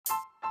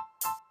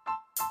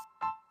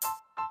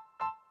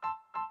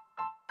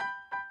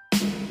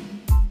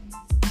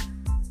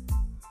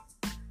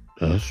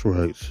That's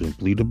right,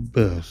 simply the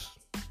best.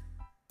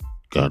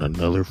 Got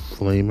another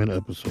flaming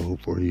episode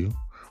for you.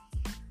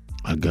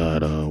 I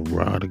got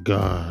Rod of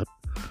God,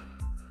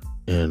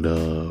 and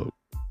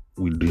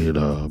we did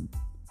a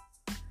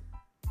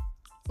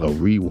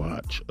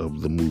rewatch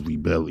of the movie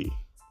Belly.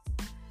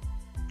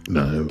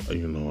 Now,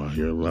 I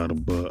hear a lot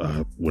of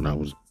buzz. When I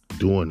was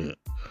doing it,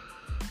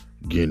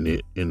 getting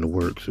it in the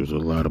works, there was a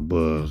lot of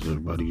buzz.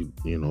 Everybody,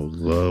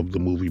 loved the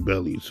movie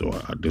Belly, so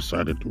I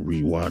decided to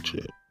rewatch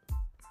it.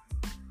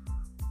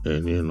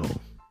 And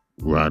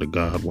Rod of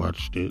God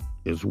watched it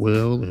as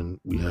well, and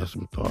we had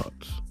some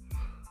thoughts.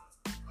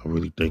 I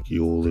really think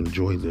you'll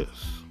enjoy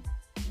this.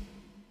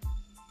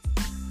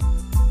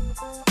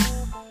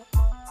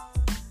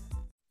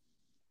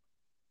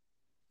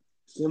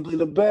 Simply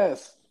the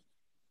best.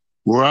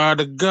 Rod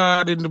of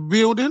God in the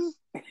building.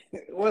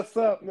 What's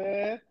up,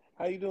 man?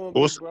 How you doing,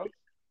 big What's bro?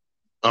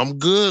 I'm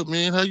good,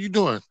 man. How you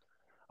doing?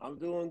 I'm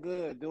doing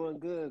good, doing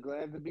good.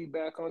 Glad to be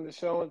back on the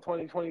show in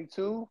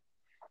 2022.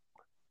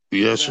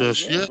 Yes,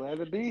 yes, Yeah, yes. glad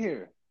to be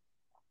here.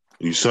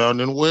 You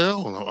sounding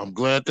well. I'm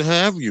glad to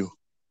have you.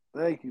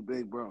 Thank you,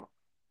 big bro.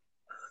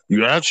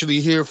 You're actually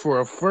here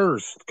for a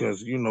first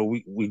because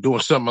we doing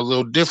something a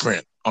little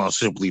different on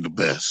Simply the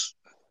Best.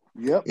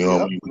 Yep, You know,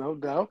 yep, we, no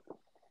doubt.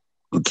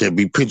 we can't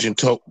be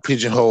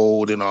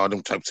pigeonholed and all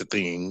them types of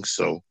things.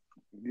 So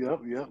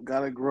Yep, yep.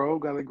 Gotta grow,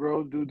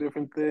 do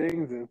different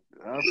things, and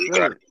I we feel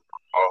got it.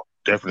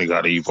 definitely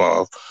got to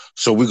evolve.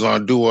 So we're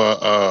gonna do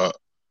a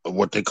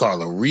what they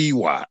call a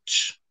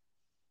rewatch.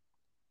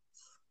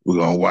 We're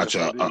gonna watch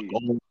Yes, a indeed.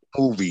 old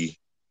movie,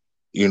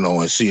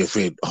 and see if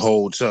it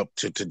holds up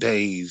to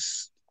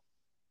today's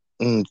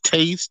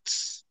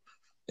tastes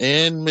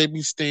and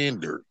maybe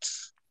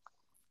standards.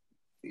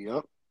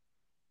 Yep.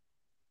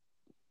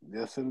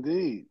 Yes,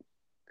 indeed.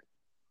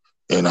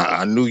 And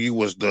I knew you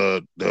was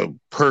the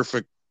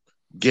perfect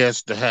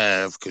guest to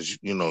have because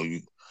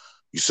you're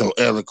so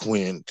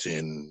eloquent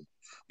and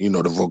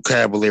the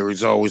vocabulary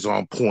is always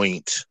on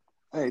point.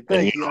 Hey, And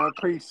thank you. I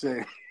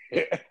appreciate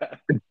it.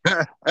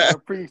 I I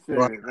appreciate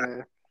it,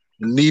 man.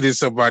 needed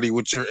somebody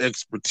with your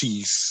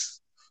expertise,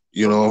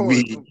 Of what I course,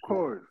 mean, of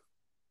course.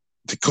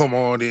 to come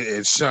on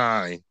and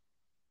shine.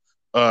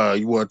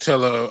 You want to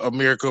tell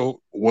America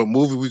what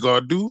movie we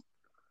gonna do?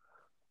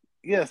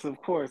 Yes,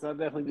 of course. I'll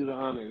definitely do the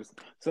honors.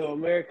 So,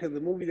 America, the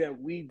movie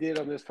that we did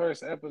on this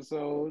first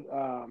episode,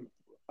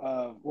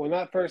 well,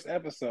 not first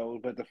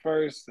episode, but the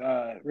first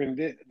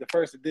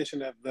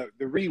edition of the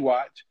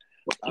rewatch,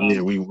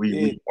 Yeah, we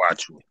it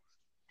watch it.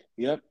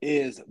 yep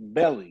is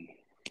Belly,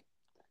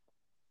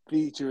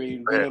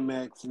 featuring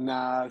DMX,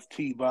 Nas,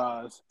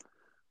 T-Boz,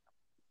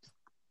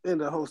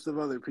 and a host of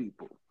other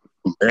people.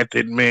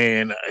 Method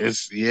Man.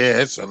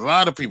 It's a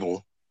lot of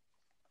people.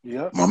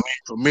 Yep. My man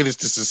from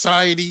Minister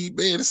Society,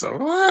 man, it's a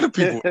lot of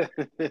people.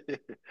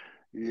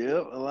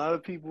 Yep, a lot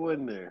of people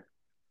in there.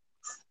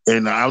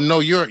 And I know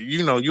you're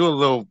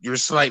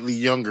slightly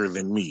younger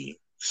than me.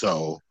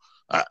 So,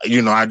 I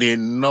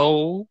didn't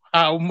know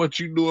how much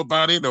you knew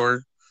about it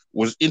or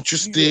was Yeah.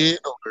 interested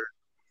or,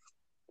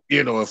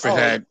 if it Oh,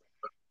 had.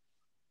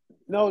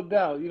 no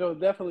doubt,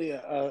 definitely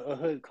a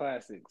hood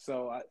classic.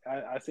 So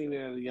I seen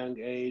it at a young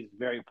age,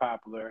 very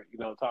popular.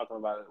 Talking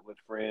about it with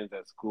friends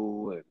at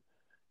school and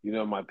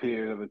my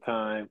peers at the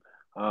time.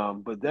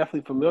 But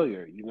definitely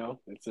familiar.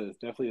 It's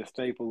definitely a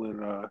staple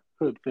in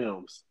hood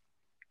films.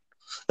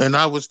 And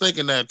I was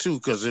thinking that too,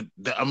 because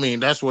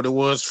that's what it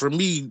was for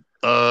me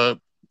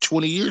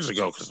 20 years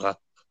ago, because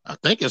I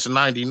think it's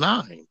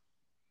 99.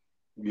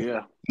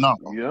 Yeah. No,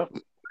 Yep.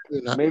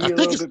 I Maybe a think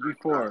little it's bit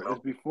before.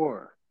 It's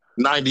before.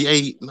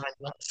 98,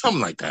 99,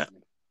 something like that.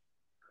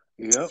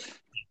 Yep.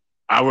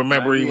 I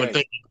remember even 98.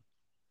 thinking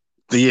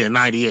the year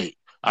 98.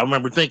 I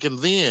remember thinking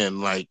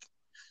then, like,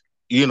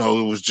 it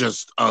was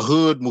just a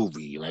hood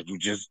movie. Like,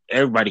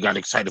 everybody got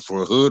excited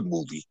for a hood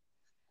movie,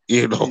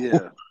 Yeah. no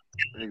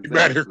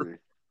matter Exactly.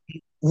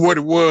 what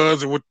it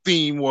was or what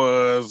theme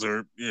was,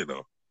 or, it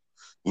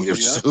was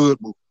just a Yep. hood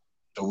movie.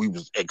 So we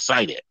was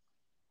excited.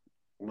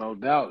 No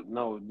doubt.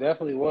 No, it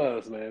definitely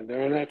was, man.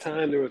 During that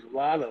time, there was a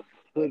lot of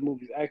hood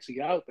movies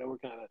actually out that were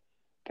kind of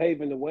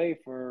paving the way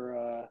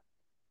for,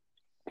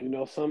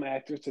 some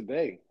actors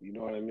today. You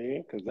know what I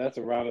mean? Because that's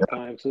around the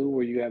time, too,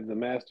 where you have the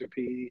Master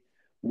P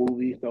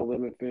movies, No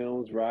Limit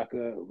Films,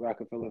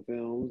 Rockefeller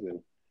Films.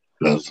 And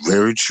That's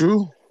very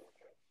true.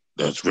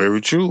 That's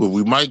very true. And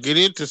we might get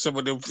into some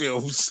of them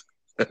films.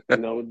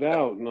 no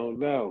doubt, no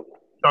doubt.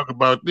 Talk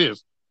about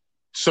this.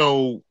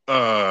 So,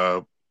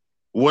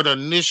 what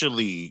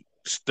initially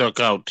stuck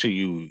out to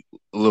you,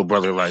 little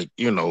brother? Like,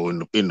 in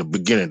the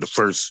beginning, the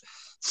first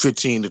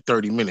 15 to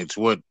 30 minutes,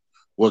 what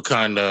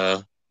kind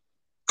of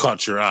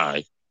caught your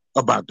eye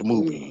about the Yeah.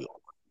 movie?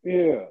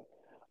 Yeah.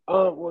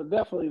 Well,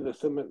 definitely the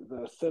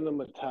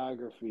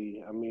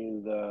cinematography. I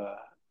mean,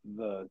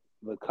 the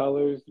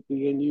colors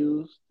being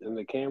used and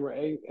the camera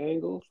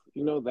angles.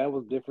 That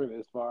was different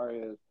as far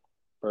as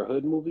for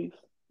hood movies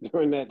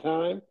during that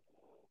time.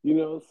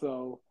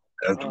 So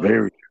That's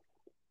very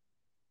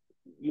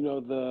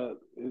um, the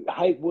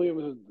Hype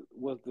Williams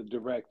was the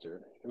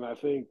director, and I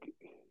think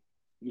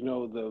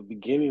the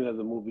beginning of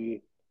the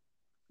movie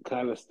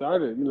kind of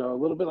started, a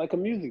little bit like a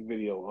music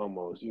video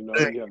almost. You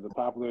have the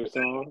popular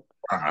song.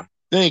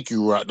 Thank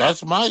you, Rod.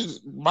 That's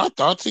my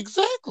thoughts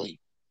exactly.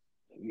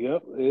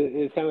 Yep,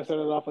 it kind of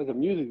started off like a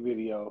music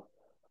video,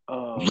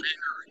 um,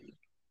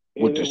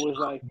 With and the it was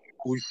like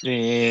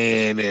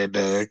ocean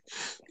and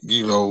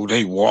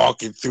they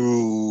walking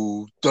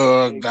through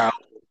thugged out.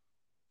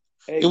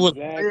 It was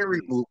exactly.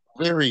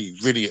 very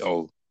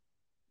video.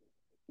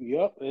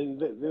 Yep, and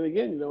then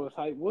again, it's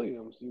Hype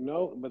Williams,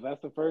 but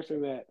that's the first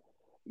thing that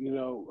you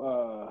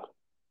know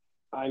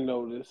I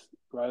noticed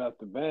right off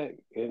the bat,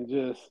 and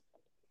just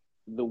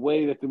the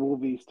way that the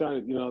movie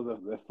started.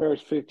 The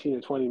first 15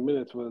 to 20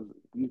 minutes was,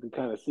 you could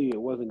kind of see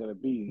it wasn't going to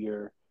be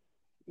your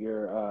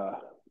your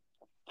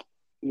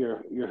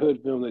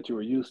hood film that you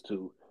were used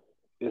to,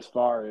 as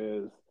far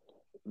as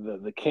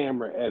the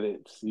camera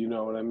edits. You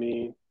know what I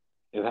mean,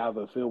 and how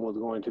the film was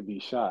going to be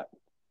shot.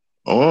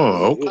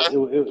 Oh,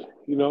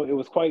 It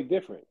was quite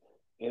different,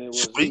 and it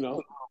was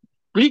okay.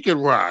 Speak it,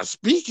 Rod.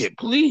 Speak it,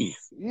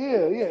 please.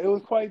 yeah, it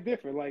was quite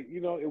different. Like,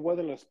 it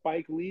wasn't a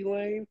Spike Lee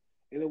lane,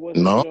 and it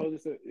wasn't, No.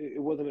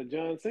 it wasn't a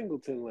John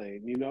Singleton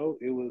lane.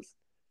 It was.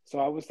 So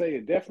I would say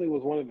it definitely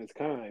was one of its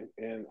kind,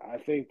 and I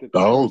think that the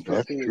Oh, first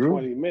that's 15 to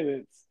 20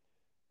 minutes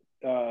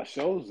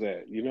shows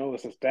that.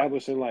 It's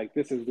establishing like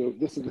this is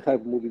the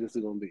type of movie this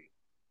is going to be.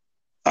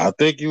 I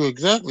think you're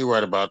exactly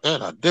right about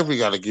that. I definitely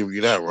got to give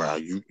you that,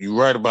 Rod. You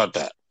right about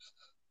that.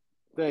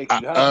 Thank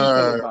I, you. How did you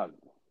feel about it?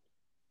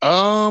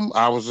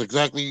 I was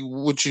exactly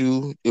with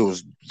you. It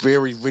was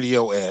very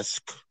video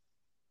esque.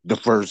 The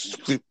first,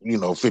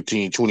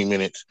 15, 20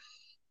 minutes.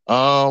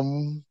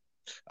 Um,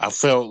 I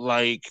felt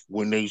like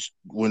when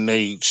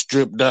they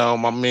stripped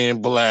down my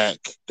man Black,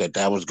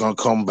 that was gonna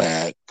come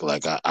back.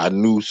 Like I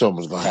knew something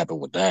was gonna happen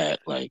with that.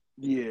 Like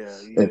Yeah,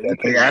 and yeah, you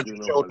they couldn't actually do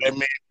no showed that other.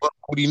 man butt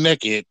booty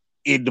naked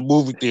in the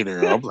movie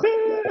theater. I'm like,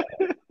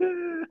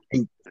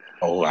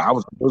 oh, I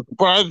was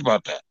surprised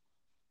about that.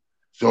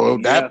 So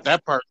Yeah,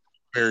 that part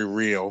was very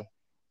real.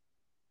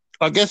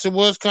 I guess it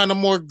was kind of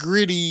more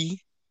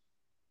gritty,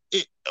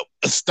 it,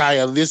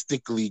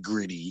 stylistically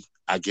gritty.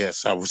 I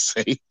guess I would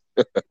say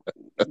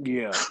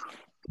yeah.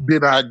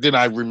 than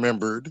I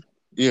remembered.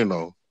 You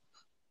know.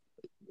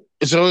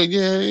 So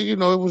yeah, it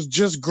was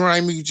just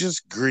grimy,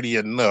 just gritty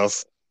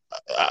enough,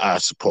 I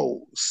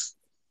suppose.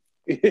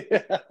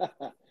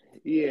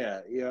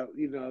 Yeah.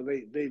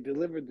 They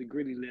delivered the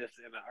grittiness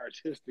in an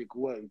artistic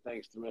way,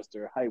 thanks to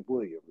Mr. Hype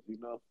Williams.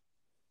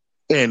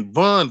 And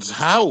Bun's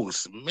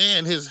house,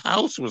 man, his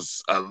house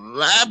was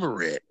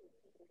elaborate.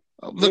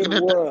 I'm It looking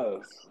at that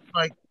was.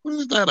 like, what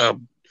is that, a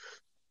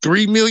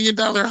 $3 million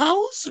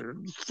house or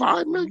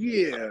 5 million?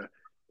 Yeah.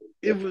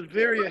 It was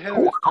very ahead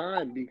of its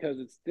time because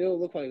it still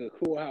looked like a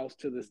cool house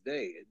to this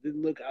day. It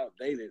didn't look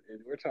outdated. And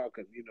we're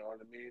talking, you know what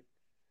I mean?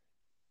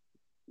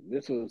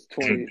 This was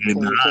And, 20, and,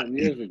 20 I, something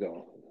years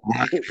ago.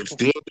 right, it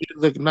still did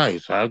look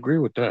nice. I agree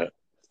with that.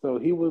 So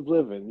he was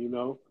living.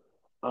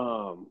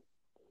 Um,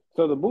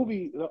 so the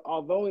movie,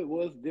 although it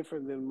was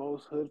different than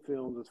most hood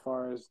films as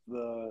far as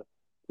the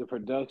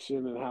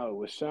production and how it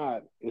was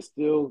shot, it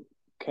still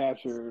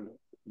captured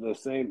the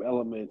same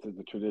elements as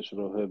the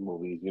traditional hood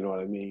movies. You know what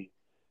I mean?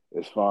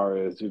 As far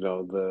as the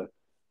drugs,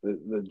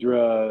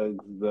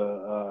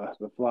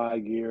 the fly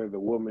gear, the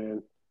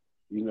woman,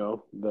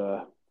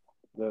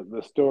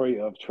 the story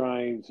of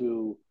trying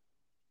to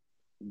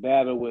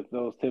battle with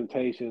those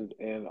temptations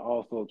and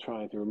also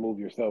trying to remove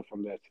yourself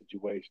from that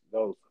situation.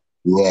 You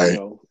Right.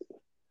 know,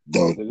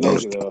 Those, the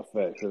those, negative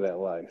effects of that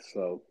life.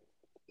 So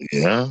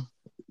yeah,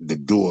 the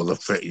dual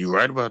effect. You're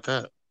right about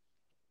that.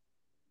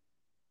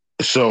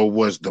 So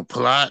was the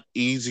plot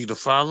easy to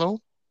follow?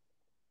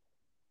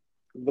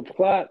 the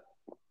plot,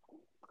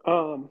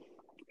 um,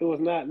 it was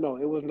not. No,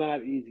 it was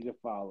not easy to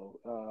follow.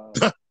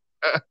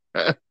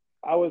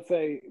 I would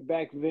say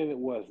back then it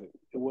wasn't.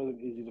 It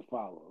wasn't easy to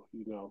follow.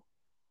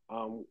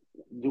 Um,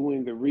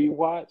 doing the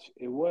rewatch,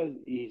 it was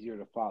easier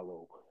to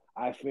follow.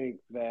 I think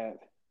that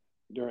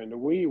during the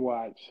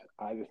rewatch,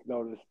 I just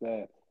noticed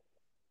that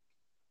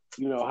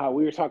how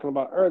we were talking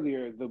about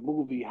earlier, the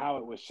movie, how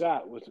it was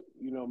shot was,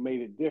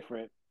 made it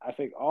different. I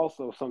think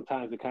also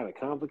sometimes it kind of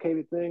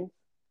complicated things.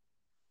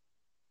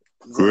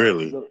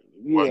 Really? The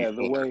Yeah,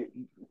 the way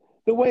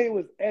it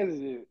was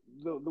edited,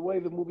 the way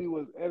the movie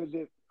was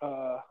edited,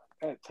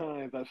 at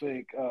times, I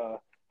think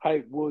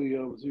Hype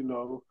Williams,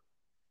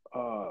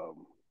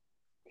 um,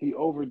 he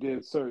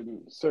overdid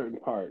certain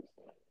parts.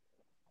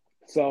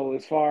 So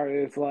as far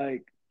as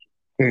like,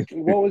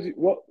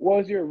 what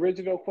was your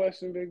original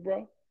question, big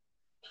bro?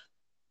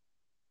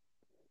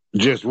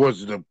 Just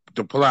was the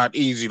plot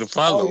easy to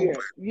Oh follow?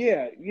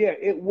 yeah.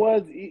 It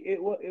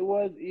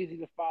was easy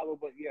to follow,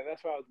 but yeah,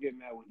 that's what I was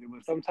getting at with it.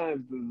 But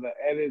sometimes the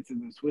edits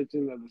and the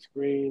switching of the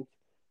screens,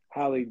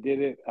 how they did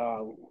it,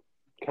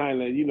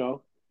 kind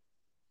of,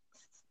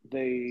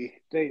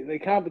 they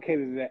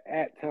complicated it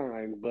at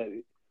times, but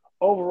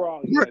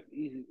overall, yeah, it's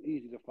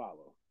easy to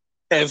follow.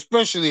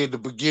 Especially at the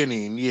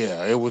beginning,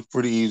 yeah, it was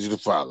pretty easy to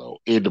follow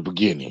in the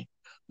beginning,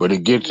 but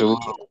it gets a Hmm.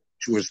 little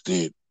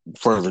twisted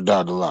further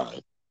down the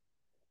line.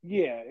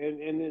 Yeah,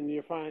 and then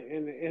you're fine,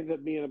 and it ends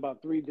up being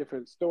about three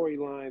different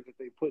storylines that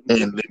they put in,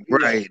 And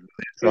right,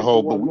 it's a into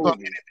whole. But one we're gonna movie.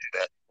 get into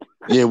that.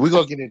 Yeah, we're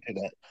gonna get into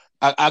that.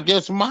 I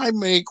guess my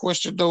main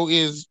question though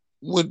is: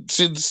 would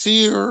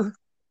Sincere,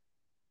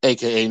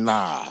 aka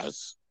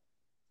Nas,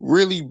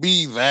 really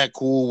be that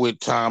cool with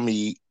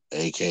Tommy,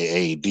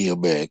 aka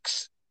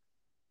DMX,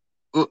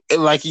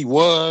 like he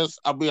was?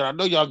 I mean, I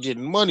know y'all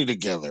getting money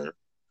together,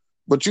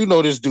 but you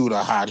know this dude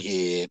a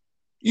hothead.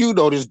 You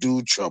know this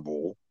dude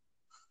trouble.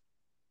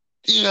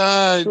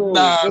 Yeah,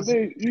 True, but Nas.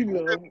 they,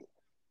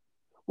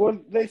 well,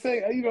 they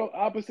say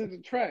opposites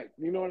attract.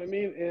 You know what I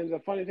mean? And the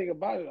funny thing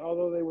about it,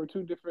 although they were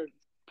two different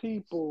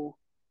people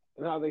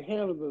and how they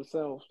handled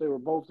themselves, they were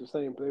both the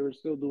same. They were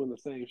still doing the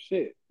same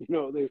shit. They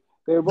were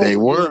They both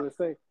were doing the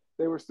same.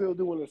 They were still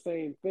doing the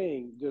same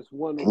thing. Just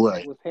one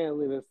right. was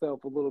handling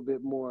itself a little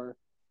bit more.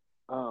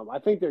 I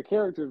think their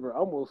characters were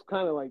almost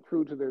kind of like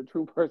true to their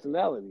true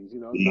personalities.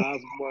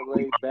 Nas was more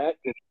laid back.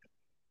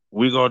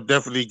 We gonna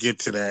definitely get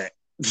to that.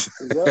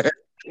 Yep.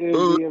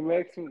 And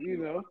DMX,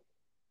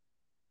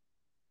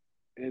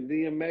 and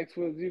DMX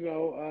was,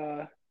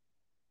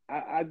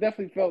 I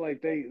definitely felt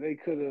like they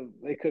could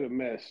have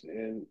meshed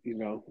in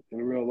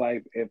real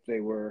life if they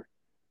were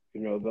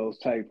those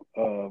type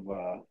of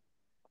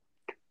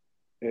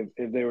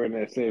if they were in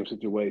that same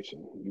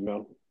situation.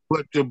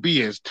 But to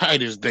be as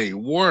tight as they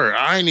were,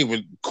 I ain't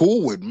even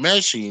cool with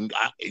meshing.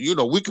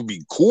 We could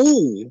be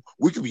cool,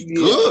 we could be Yeah,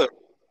 good,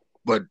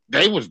 but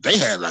they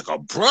had like a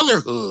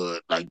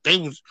brotherhood, like they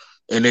was,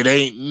 and it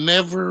ain't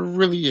never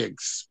really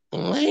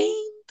explained.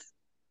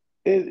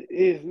 it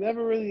is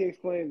never really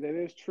explained. That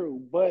is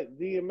true, but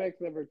DMX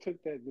never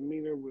took that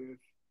demeanor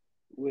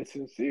with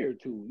Sincere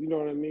too. You know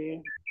what I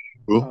mean?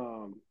 True.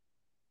 Um,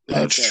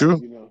 like That's that.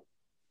 true.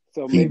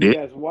 So He maybe did.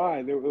 that's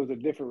why there was a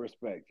different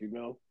respect.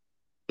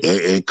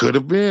 It could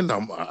have been.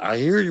 I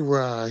hear you,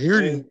 Rod. I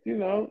hear you.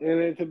 And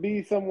then to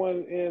be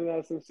someone in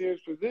a sincere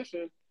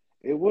position,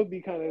 it would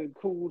be kind of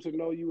cool to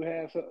know you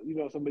have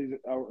somebody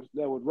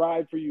that would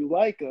ride for you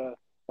like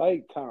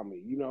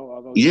Tommy.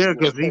 Although he was Yeah, going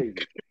because crazy.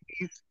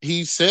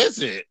 he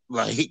says it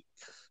like,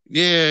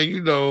 yeah,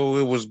 it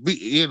was,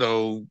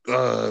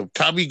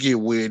 Tommy get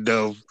wind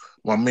of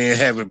my man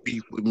having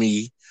beef with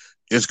me,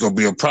 it's gonna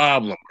be a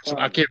problem. So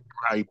I Problem. can't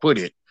remember how he put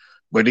it,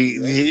 but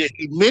Yep.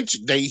 he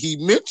mentioned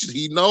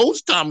he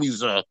knows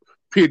Tommy's a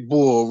pit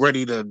bull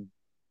ready to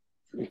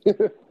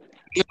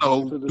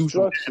To do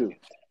some destruct you.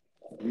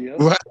 Yep.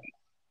 right.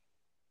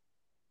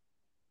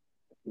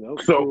 Nope.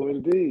 So True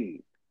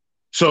indeed.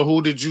 so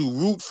who did you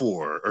root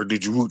for, or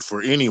did you root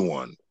for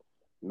anyone?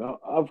 No,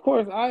 of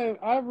course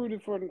I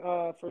rooted for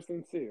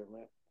Sincere,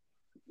 man.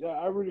 Yeah,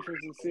 I rooted for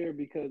Sincere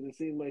because it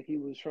seemed like he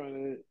was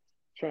trying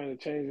to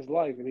change his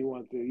life, and he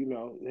wanted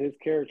to. His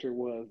character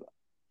was,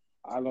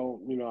 I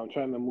don't, I'm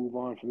trying to move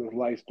on from this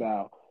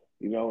lifestyle,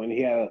 and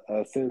he had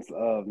a sense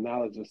of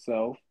knowledge of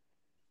self,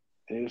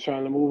 and he was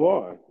trying to move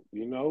on.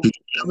 And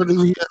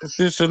Definitely had a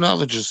sense of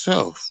knowledge of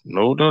self,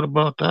 no doubt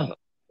about that.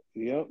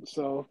 yep.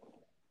 So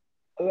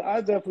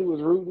I definitely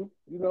was rooting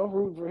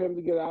for him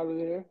to get out of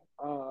there.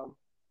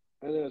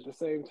 And then at the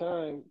same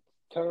time,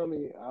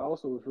 Tommy, I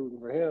also was rooting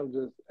for him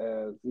just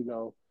as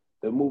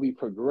the movie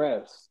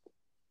progressed,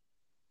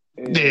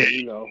 Yeah,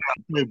 and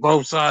play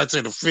both sides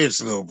of the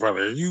fence, little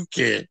brother. You you're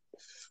can't.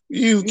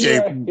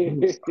 right.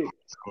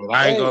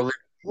 I ain't gonna Hey, let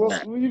you do well,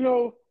 that.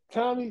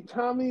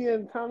 Tommy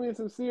and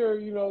Sincere,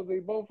 they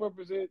both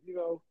represent,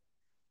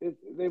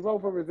 they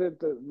both represent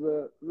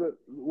the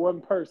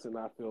one person.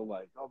 I feel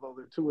like, although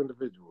they're two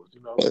individuals.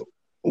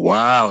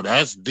 Wow,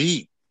 that's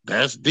deep.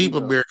 That's You deep, know,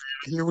 America.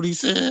 You hear what he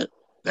said?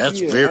 That's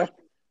very yeah,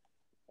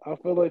 I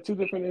feel like two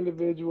different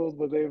individuals,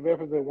 but they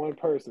represent one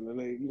person, and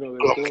they're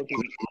going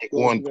through going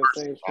one through that person.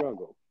 same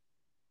struggle.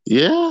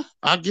 Yeah,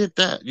 I get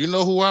that. You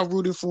know who I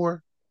rooted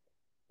for?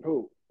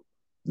 Who?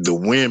 The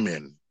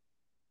women.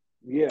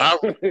 Yeah. I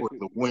rooted for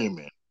the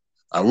women.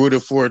 I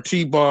rooted for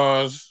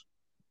T-Boss.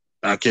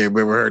 I can't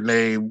remember her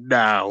name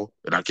now,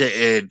 and I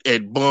can't.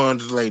 And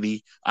Bond's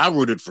lady. I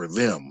rooted for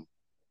them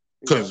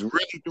because Yep.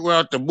 really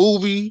throughout the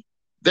movie,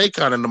 they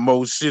kind of the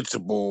most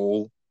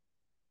sensible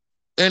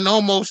and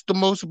almost the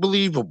most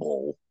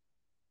believable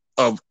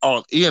of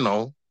all.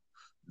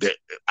 That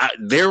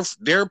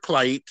their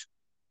plight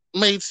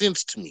made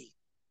sense to me.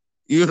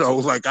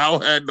 Like I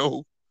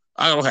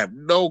don't have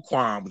no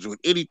qualms with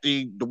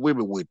anything the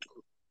women went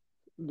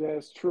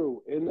That's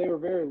true, and they were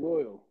very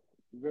loyal.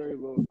 Very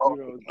loyal.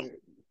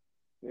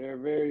 They're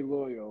very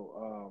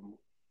loyal.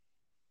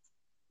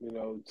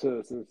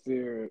 To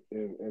Sincere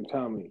and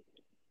Tommy.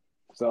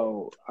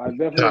 So I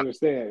definitely through.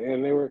 understand,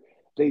 and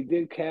they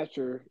did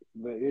capture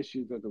the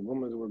issues that the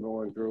women were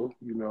going through.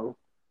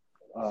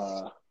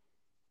 Uh,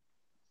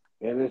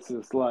 and it's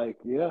just like,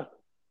 they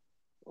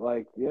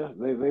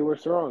were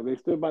strong. They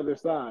stood by their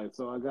side.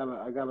 So I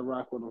gotta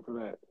rock with them for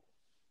that.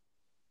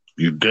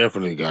 You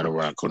definitely got to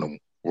rock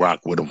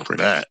with them for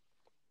that.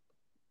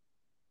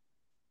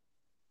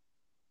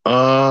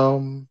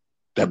 Um,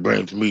 that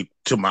brings me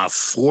to my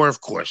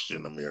fourth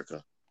question,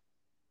 America.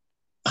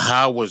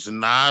 How was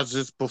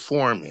Nas's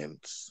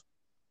performance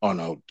on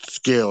a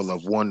scale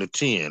of 1 to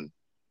 10,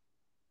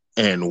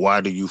 and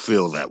why do you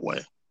feel that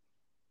way?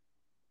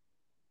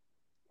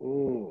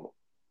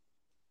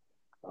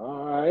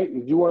 All right.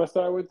 Did you want to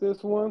start with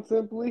this one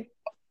simply?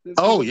 This is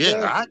Oh the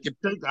yeah, best.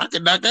 I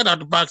can knock that out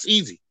the box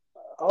easy.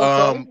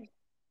 Um, Okay.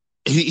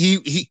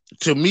 he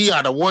to me,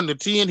 out of 1 to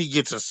 10, he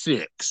gets a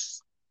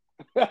 6.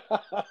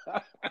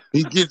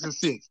 He gets a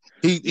 6.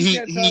 You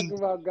can't talk He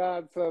about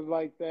Godson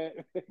like that.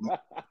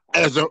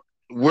 as a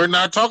we're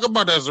not talking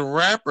about as a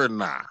rapper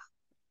now.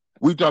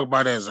 We talk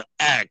about as an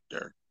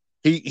actor.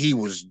 He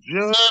was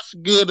just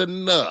good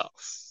enough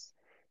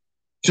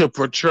to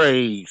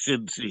portray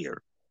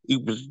sincere. He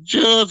was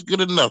just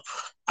good enough.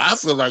 I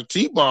feel like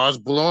T-Boss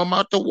blow him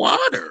out the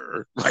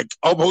water. Like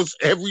almost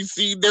every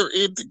scene they're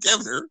in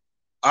together.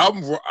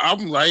 I'm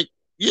like,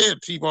 yeah,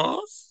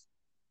 T-Boss.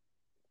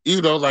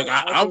 You know, like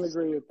I can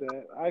agree with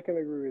that. I can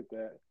agree with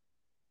that.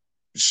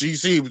 she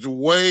seems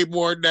way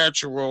more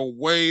natural,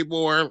 way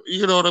more,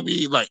 you know what I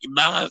mean? Like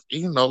not,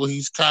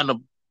 he's kind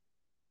of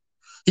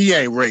he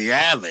ain't Ray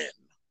Allen.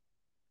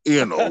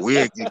 We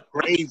ain't get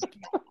crazy.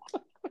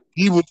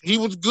 He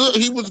was good.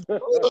 He was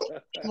good.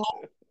 You know,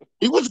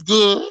 he was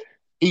good.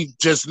 He's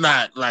just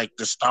not like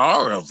the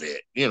star of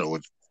it. Yeah,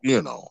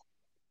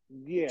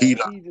 He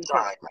not he just had.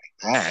 trying like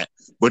that.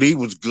 But he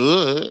was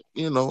good,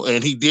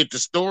 and he did the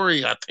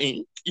story, I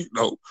think,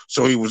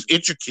 so he was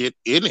intricate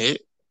in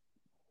it.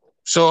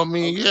 So I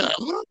mean, Okay. yeah, I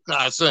love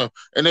Godson.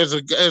 And as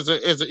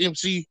an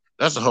MC,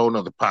 that's a whole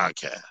nother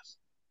podcast.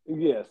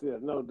 Yes, yes,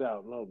 no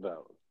doubt, no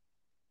doubt.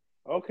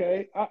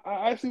 Okay,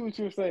 I see what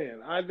you're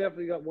saying. I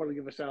definitely want to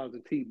give a shout out to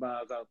T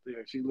Boz out there.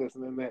 If she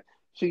listening, that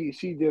she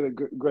did a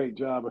great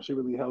job, and she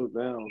really held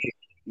down,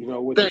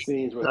 with the Thank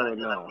scenes with her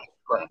and Nas.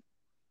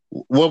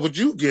 you. What would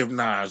you give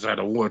Nas out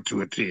of 1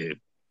 to 10?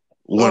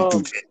 1 through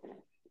Um, 10.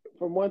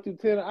 from 1 to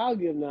 10, I'll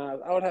give Nas.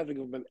 I would have to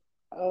give him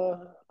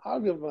I'll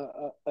give him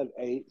an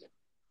 8.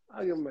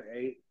 I'll give him an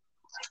 8.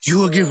 You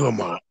would give Uh, him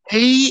an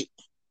 8?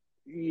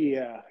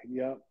 yeah,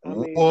 yep. I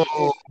mean,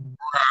 Whoa.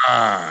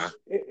 Ah.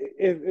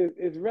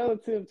 it's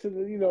relative to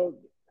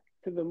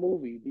the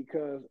movie,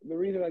 because the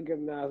reason I give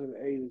Nas an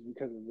 8 is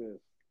because of this.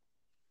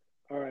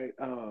 All right,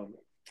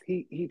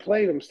 he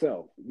played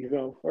himself,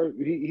 or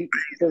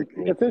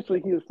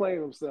essentially he was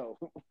playing himself.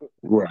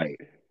 Right.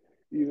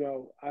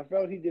 I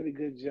felt he did a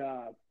good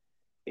job,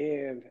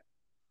 and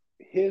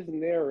his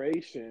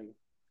narration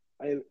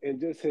and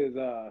just his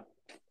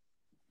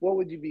what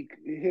would you be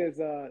his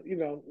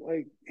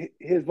like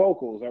his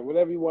vocals or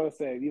whatever you want to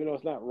say, even though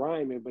it's not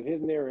rhyming, but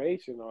his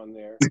narration on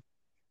there,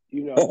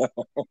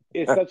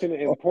 is such an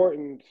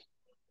important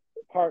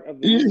part of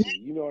the Yeah,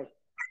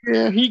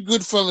 movie. he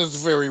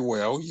Goodfellas very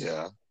well.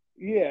 Yeah.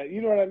 Yeah,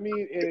 you know what I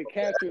mean? And it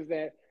captures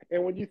that.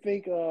 And when you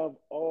think of,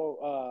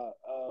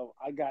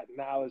 I got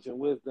knowledge and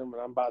wisdom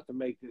and I'm about to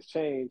make this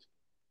change,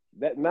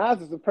 that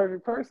Nas is the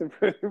perfect person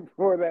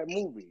for that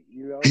movie.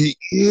 He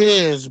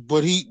is,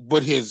 but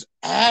his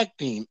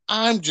acting,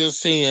 I'm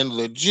just saying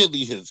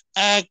legitly his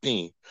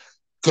acting,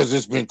 because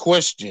it's been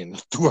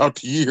questioned throughout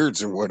the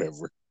years or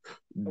whatever.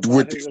 About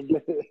With his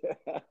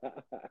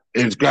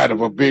it's kind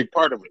of a big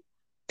part of it.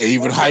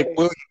 Even Hype okay,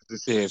 Williams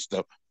has said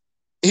stuff.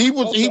 He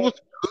was okay,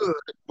 good,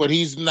 but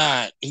he's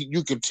not.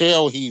 You can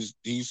tell he's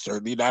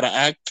certainly not an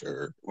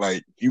actor.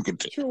 Like you can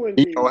tell true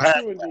he don't indeed, have,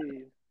 true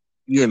indeed,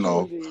 you true know.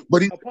 indeed.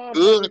 But he's Upon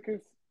good.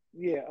 further,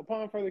 yeah,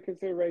 upon further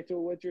consideration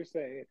of what you're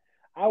saying,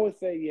 I would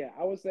say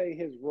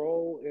his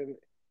role in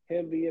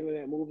him being in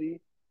that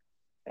movie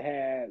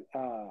had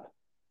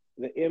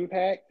the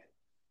impact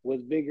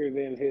was bigger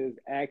than his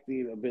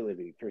acting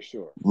ability for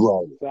sure.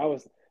 Right.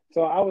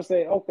 So I would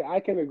say, okay, I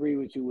can agree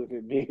with you with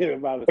it being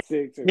about a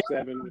 6 or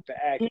 7 with the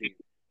acting.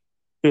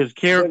 His But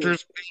it,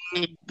 character's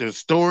big. The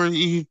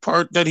story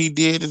part that he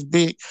did is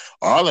big.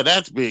 All of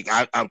that's big.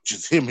 I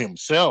just him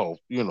himself.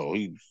 He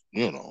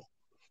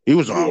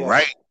was all yeah,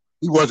 right.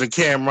 He wasn't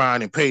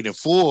Cameron and paid in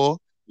full.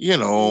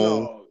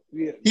 no,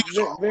 yeah, He was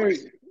all very,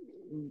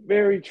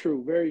 very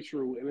true, very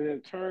true. And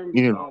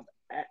right.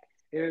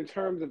 in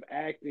terms of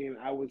acting,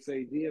 I would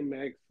say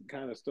DMX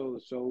kind of stole the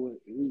show.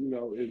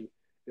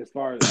 As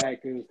far as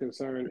acting is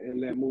concerned in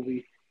that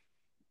movie.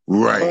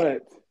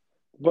 Right.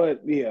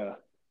 But yeah,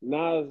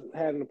 Nas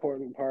had an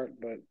important part.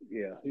 But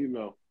yeah,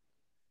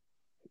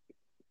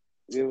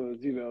 it was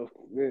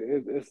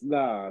it's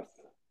Nas.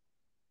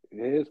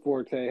 His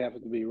forte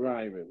happens to be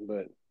rhyming,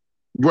 but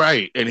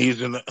Right, and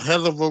he's a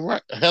hell of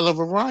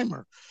a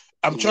rhymer.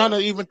 I'm trying yes, to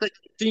even think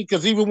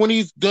because even when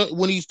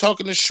he's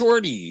talking to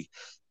Shorty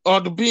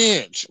on the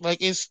bench,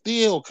 like it's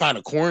still kind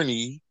of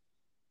corny.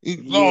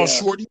 Oh, yeah,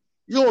 Shorty,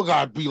 you don't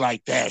gotta be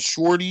like that,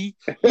 Shorty.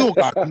 You don't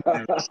gotta do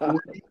that,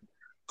 Shorty.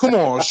 Come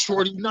on,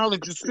 Shorty,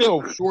 knowledge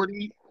yourself,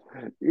 Shorty.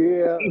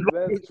 yeah,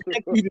 that's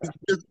true. It's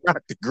just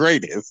not the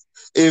greatest.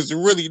 It's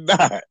really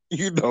not.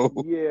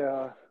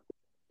 Yeah,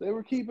 they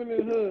were keeping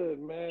it hood,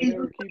 man. They Even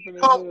were keeping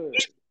it hood.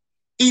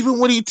 even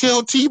when he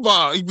tell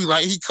T-Bar, he'd be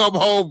like, he come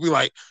home, be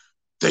like,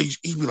 he'd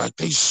be like,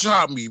 they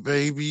shot me,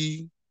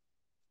 baby.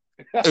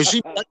 And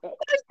she like, oh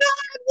my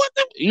God, what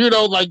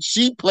the like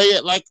she play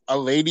it like a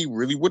lady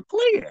really would play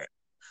it.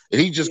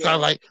 and he just kind Yeah.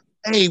 of like,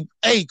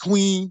 hey,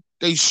 Queen,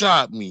 they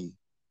shot me.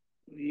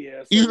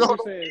 Yeah. So You know you're what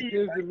saying I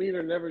his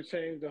demeanor never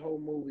changed the whole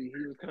movie.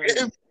 He was kind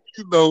mean? of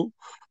You know,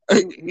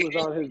 he was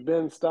on his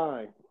Ben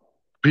Stein.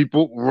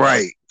 people,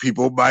 right?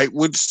 People might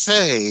would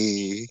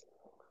say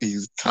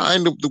he's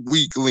kind of the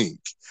weak link,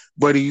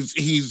 but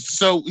he's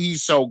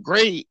so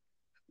great.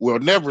 We'll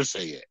never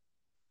say it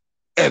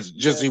as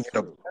just That's even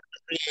a true.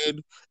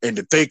 kid, and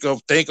to think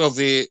of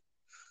the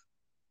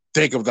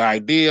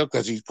idea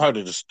because he's part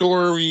of the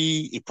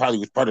story. He probably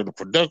was part of the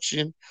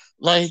production.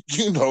 Like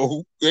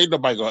ain't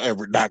nobody gonna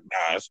ever knock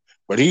Nas,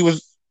 but he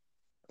was.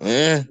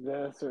 Eh,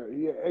 That's true.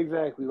 Yeah,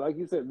 exactly. Like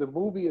you said, the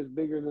movie is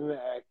bigger than the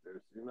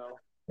actors.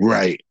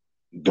 right.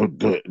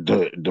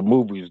 The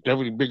movie is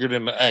definitely bigger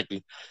than the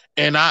acting,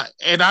 and I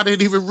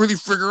didn't even really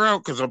figure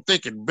out because I'm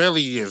thinking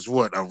Belly is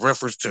what a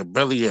reference to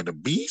Belly and the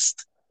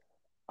Beast,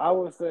 I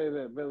would say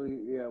that Billy,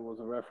 yeah, was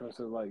a reference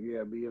to like,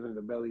 yeah, being in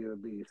the belly of the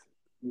beast.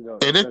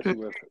 and it's Especially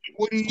with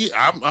 20.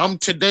 I'm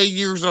today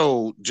years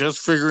old, just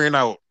figuring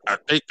out. I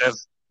think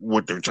that's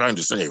what they're trying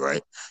to say,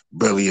 right?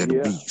 Belly of the yeah,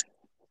 Beast,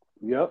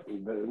 yep,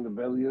 in the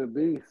belly of the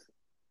beast.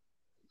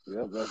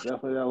 Yep, that's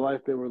definitely that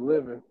life they were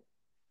living.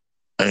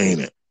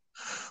 ain't it?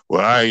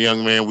 Well, all right,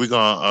 young man, we're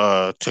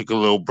gonna take a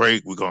little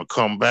break. We're gonna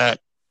come back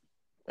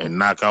and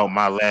knock out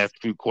my last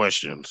few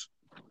questions.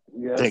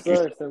 Yes, Thank you.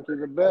 sir. Simply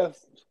the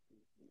best.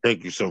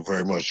 Thank you so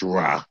very much,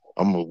 Ra.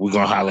 We're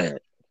gonna holler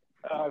at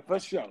For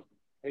sure.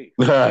 Hey,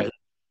 it. All right.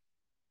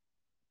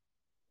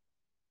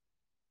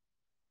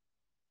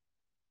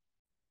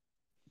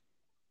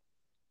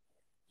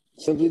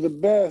 simply the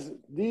best.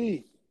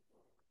 D,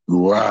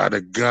 Ra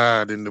the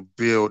God in the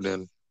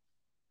building.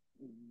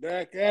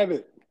 back at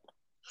it.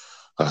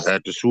 I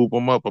had to swoop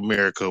them up,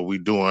 America. We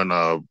doing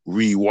a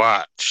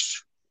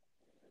rewatch.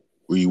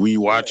 We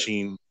Yes,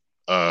 rewatching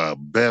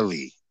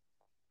Belly,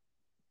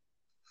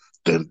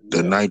 the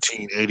yes.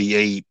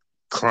 1988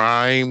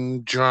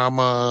 crime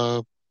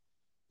drama,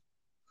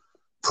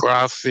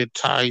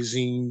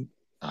 prophetizing.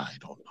 I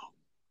don't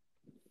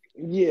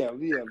Yeah,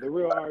 yeah. The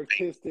real know.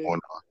 artistic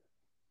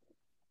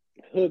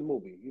hood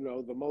movie.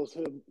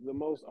 The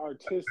most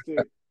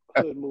artistic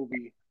hood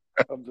movie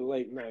of the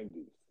late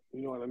 '90s.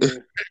 You know what I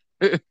mean?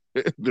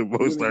 The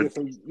most art.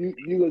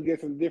 You gonna get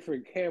some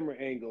different camera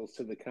angles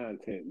to the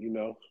content.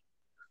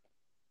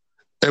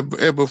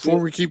 And before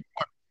Still, we keep,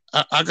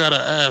 I gotta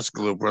ask,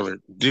 little brother,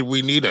 did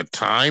we need a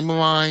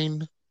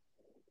timeline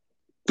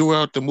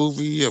throughout the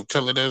movie of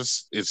telling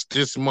us it's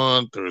this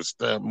month or it's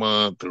that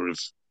month or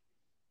it's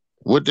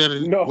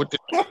no. what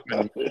did it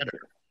even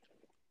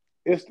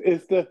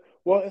It's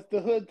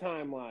the hood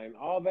timeline.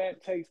 All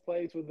that takes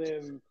place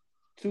within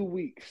 2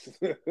 weeks.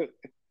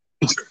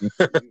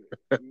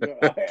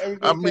 matter?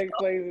 I Everything mean, takes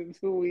place in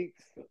 2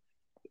 weeks.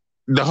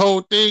 the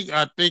whole thing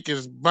I think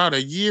is about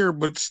a year,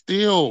 but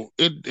still,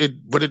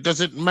 but it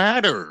doesn't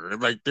matter.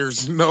 Like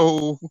there's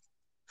Mhm.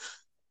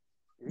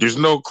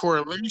 no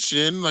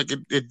correlation. Like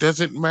it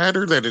doesn't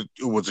matter that it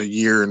was a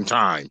year in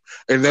time,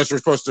 unless we're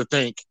supposed to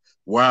think,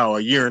 wow,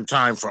 a year in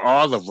time for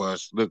all of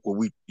us. Look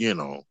what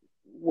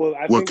Well,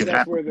 I what think could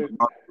that's happen where the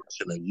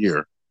in a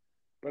year.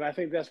 But I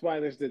think that's why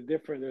there's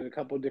a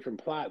couple of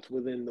different plots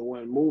within the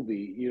one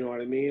movie. You know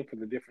what I mean, for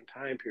the different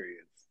time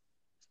periods.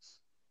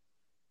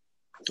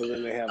 So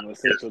then they have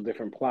essential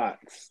different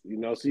plots.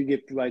 So you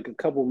get like a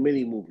couple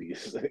mini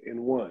movies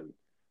in one.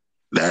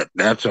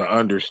 That's an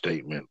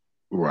understatement,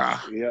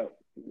 Ra. Yep,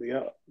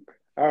 yep.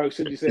 Or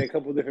should you say a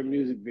couple different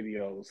music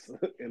videos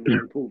in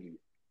one movie?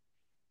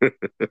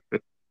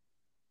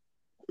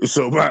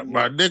 So my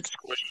Yep. next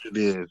question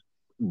is: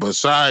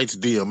 besides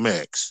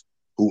DMX,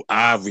 who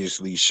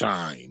obviously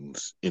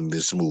shines in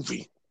this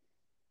movie,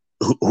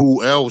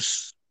 who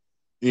else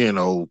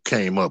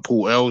came up?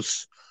 Who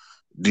else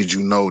did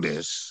you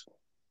notice?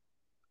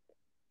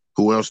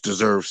 Who else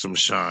deserves some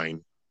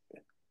shine?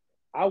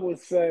 I would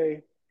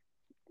say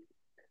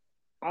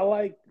I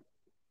like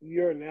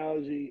your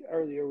analogy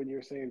earlier when you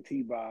were saying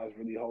T-Boz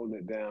really holding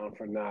it down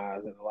for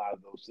Nas in a lot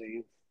of those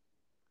scenes.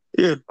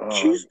 Yeah,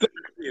 she's Um, the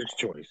obvious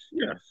choice.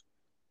 Yes.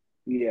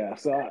 yeah,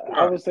 so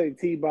I would say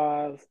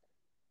T-Boz,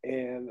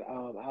 and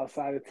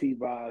outside of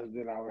T-Boz,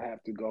 then I would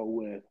have to go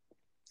with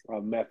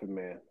Method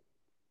Man.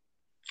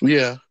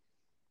 Yeah.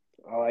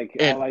 I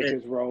And, like and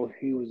his role.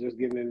 He was just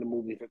getting into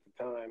movies at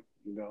the time.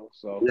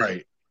 So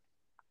right.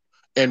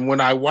 And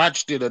when I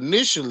watched it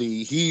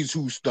initially, he's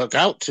who stuck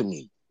out to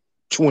me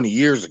 20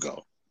 years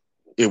ago.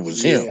 It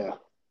was him. yeah,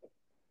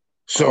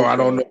 So I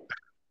don't know okay,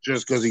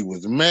 just because he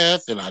was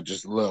meth and I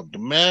just loved the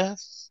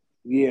meth,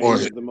 yeah, he or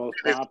was the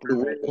most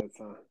popular at that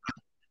time.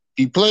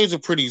 he plays a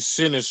pretty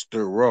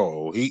sinister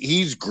role.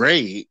 He's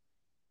great.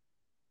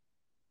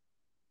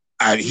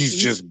 He's He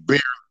just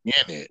barely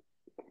in it,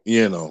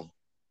 you know,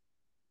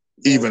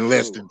 That's even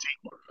less true. than T.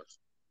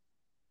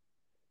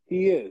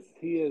 He is.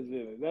 He is in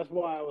it. That's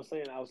why I was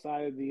saying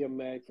outside of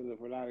DMX, and if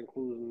we're not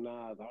including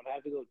Nas, I would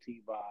have to go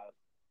T-Boz.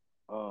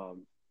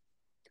 Um,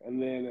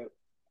 and then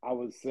I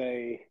would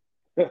say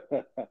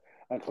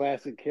a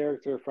classic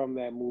character from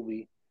that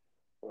movie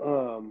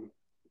um,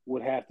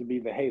 would have to be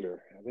the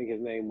hater. I think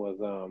his name was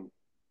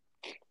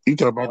You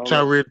talk about Don't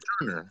let. Tyrell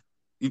Turner.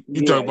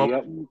 You talk Yeah, about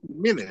yep,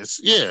 Menace.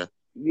 Yeah,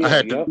 I yeah,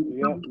 had to yep, do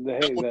yep. The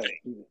hey, double the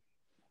take.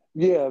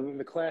 yeah,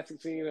 the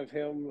classic scene of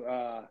him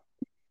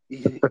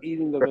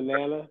eating the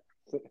banana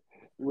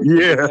with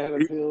the Yeah, banana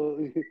peel.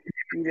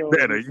 He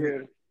better.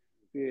 said,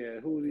 "Yeah,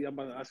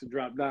 I should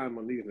drop dime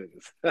on these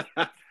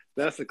niggas."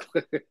 That's a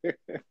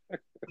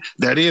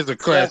That is a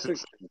classic. classic.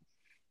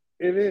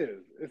 It is.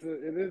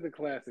 It is a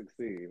classic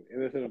scene,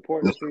 and it's an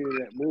important scene in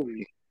that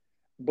movie.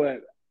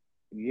 But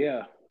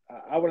yeah,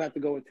 I would have to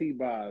go with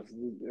T-Boz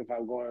if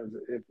I'm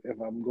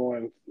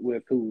going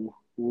with who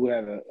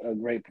had a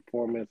great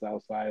performance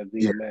outside of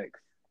Yeah, DMX.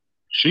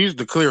 she's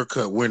the clear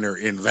cut winner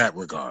in that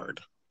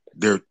regard.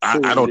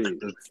 True I don't think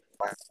indeed. there's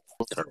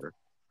her.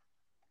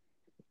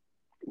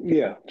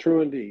 Yeah,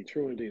 true indeed.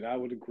 True indeed. I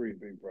would agree,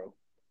 big bro.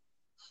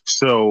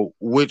 So,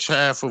 which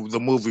half of the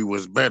movie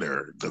was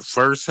better, the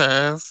first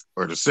half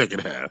or the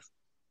second half,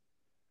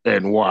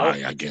 and Oh,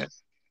 why? I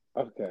guess.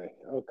 okay,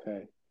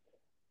 okay.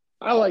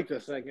 I like the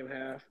second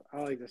half.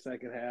 I like the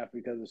second half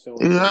because it's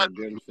showing Yeah, his I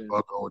redemption.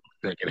 will go with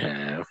the second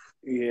half.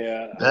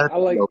 Yeah, That's I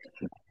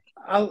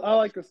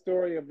like the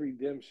story of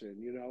redemption.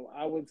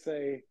 I would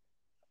say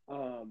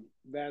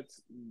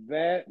that's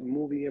that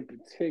movie in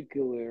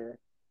particular.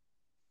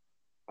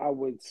 I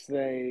would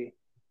say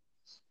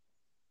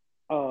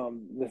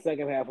the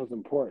second half was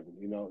important.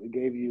 It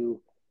gave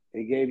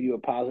you a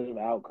positive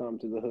outcome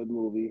to the hood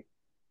movie.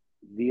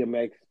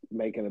 DMX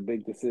making a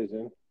big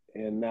decision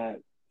and not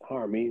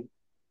harming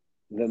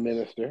the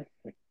minister.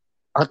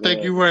 I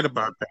think The you're right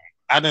about that.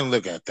 I didn't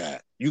look at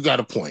that. You got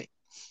a point.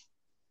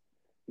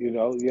 You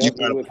Yep,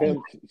 got a with point.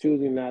 him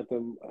choosing not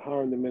to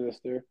harm the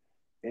minister,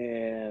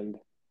 and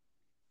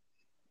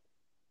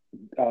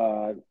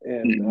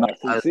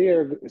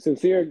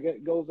sincere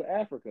goes to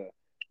Africa.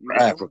 You know,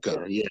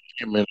 Africa,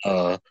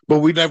 yeah. But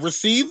we never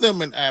see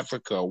them in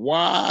Africa.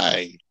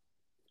 Why?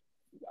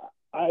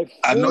 I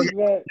I know you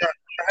think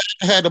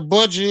that had a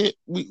budget.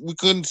 We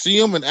couldn't see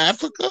them in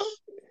Africa.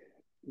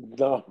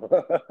 no,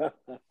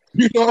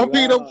 You know what I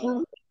mean?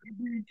 no,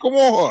 Come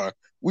on.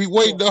 We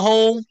wait well, the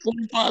whole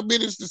 45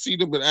 minutes to see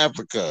them in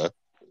Africa.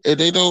 And no,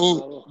 they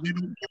don't give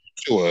it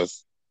to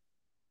us.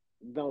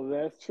 no.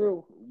 That's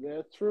true.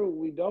 That's true.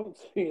 We don't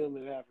see him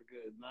in Africa.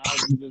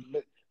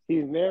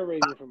 He's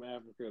narrating from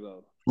Africa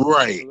though,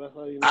 Right. so that's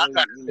how you I know.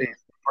 gotta say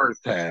it's the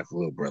first half,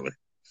 little brother.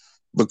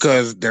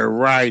 Because they're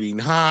riding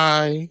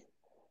high,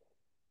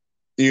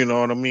 you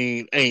know what I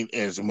mean? Ain't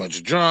as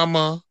much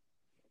drama,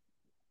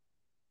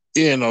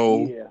 you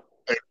know. Yeah,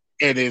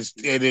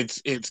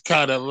 It's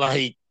kind of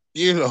like,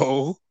 you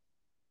know,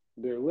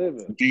 they're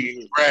living.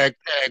 the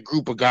ragtag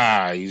group of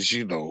guys,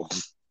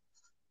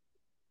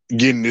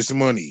 getting this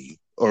money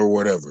or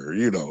whatever,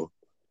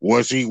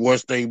 Once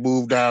they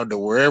moved down to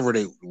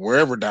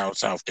wherever down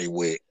south they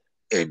went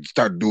and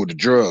started doing the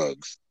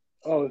drugs,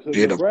 Oh, it's in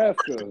then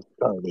Nebraska.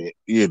 started.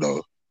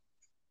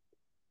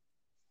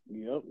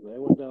 Yep, they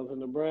went down to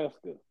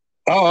Nebraska.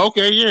 Oh,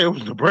 okay, yeah, it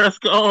was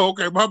Nebraska. Oh,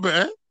 okay, my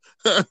bad.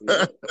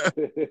 Yep.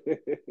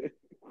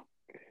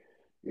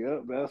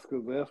 Yep,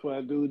 that's why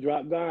I do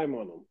drop dime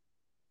on them.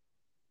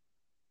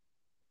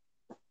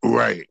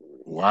 Right.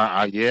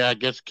 Well, yeah, I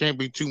guess it can't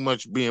be too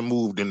much being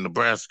moved in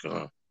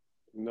Nebraska.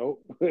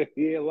 Nope,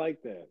 he ain't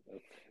like that.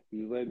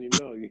 He's letting you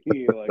know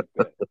he ain't like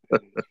that.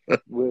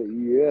 But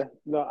yeah,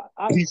 no,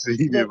 He said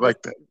he the didn't the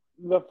like that.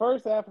 the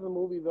first half of the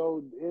movie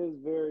though is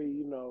very,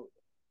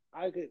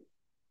 I could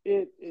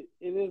it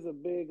is a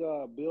big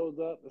build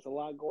up. There's a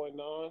lot going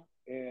on,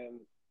 and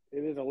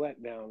it is a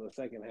letdown in the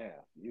second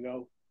half.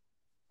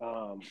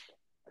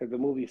 Because the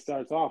movie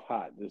starts off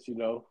hot, just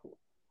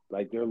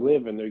like they're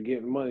living, they're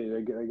getting money,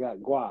 they got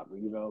guap.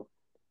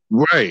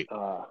 Right.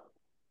 Uh,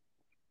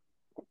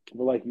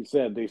 but like you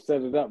said, they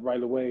set it up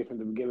right away from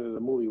the beginning of the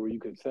movie where you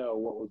could tell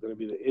what was going to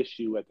be the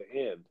issue at the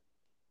end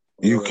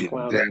when they You were can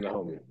clowning the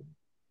homie.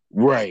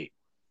 right.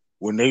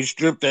 When they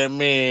stripped that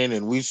man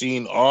and we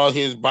seen all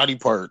his body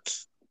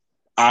parts,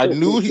 I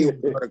knew he was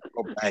going to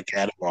go back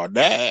at him on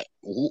that.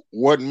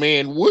 What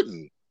man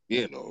wouldn't,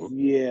 you know?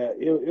 Yeah,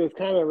 it was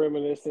kind of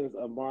reminiscent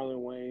of Marlon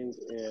Wayans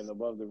and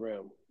Above the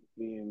Rim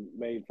being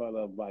made fun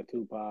of by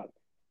Tupac.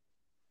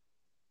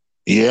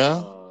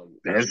 Yeah,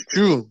 that's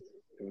true.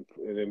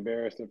 And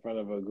embarrassed in front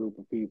of a group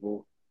of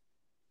people.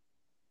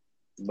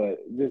 But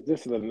this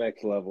is the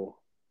next level.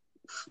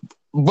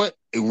 But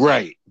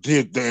right,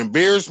 the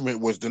embarrassment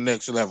was the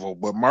next level.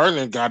 But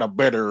Marlon got a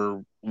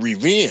better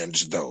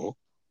revenge though,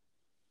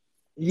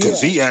 because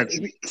Yeah, he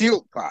actually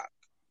killed Pac.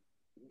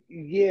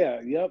 yeah,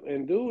 yep.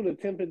 And dude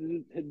attempted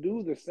to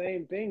do the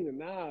same thing to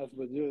Nas,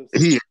 but just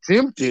He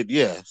attempted,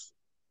 yes.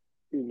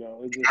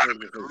 it just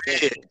wasn't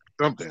successful.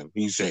 Something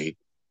he say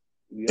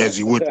as Yep,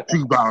 he went to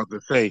 2 miles to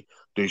say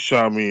they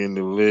shot me in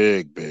the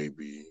leg,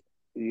 baby.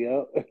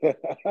 yep,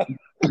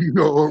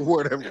 Or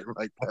whatever.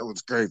 Like that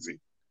was crazy.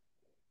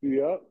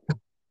 yep.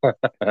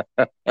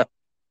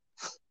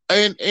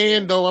 And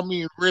Yeah. though I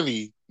mean,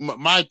 really,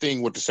 my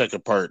thing with the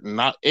second part,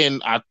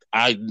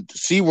 I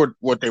see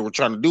what they were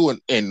trying to do,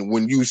 and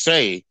when you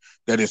say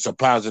that it's a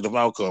positive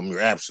outcome, you're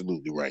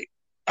absolutely right.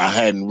 I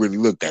hadn't really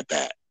looked at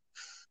that.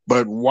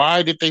 But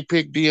why did they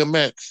pick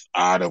DMX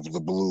out of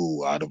the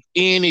blue, out of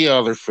any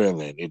other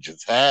villain? It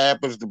just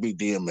happens to be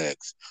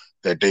DMX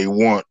that they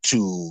want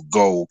to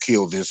go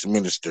kill this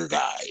minister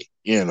guy.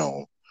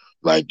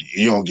 Like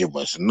you don't give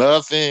us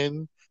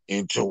nothing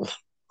into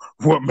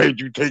what made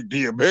you think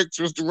DMX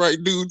was the right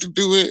dude to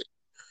do it.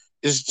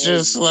 It's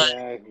just like,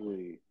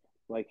 Exactly.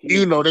 Like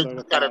he's a they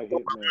just gotta certified throw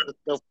all hitman. that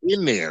stuff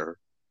in there.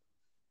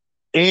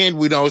 And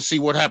we don't see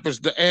what happens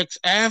to X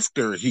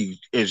after he,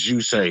 as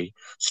you say,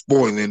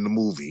 spoiling the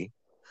movie,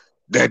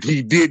 that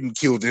he didn't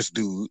kill this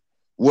dude.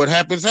 What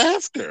happens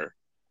after?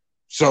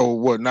 So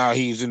what? Now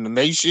he's in the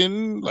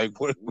nation. Like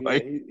what? Yeah,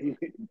 Like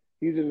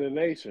he's in the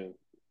nation.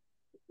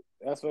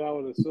 That's what I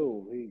would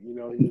assume. He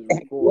was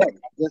right?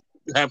 reformed. I guess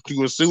you have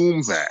to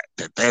assume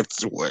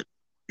that's what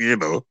you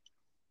know.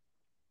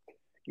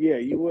 Yeah,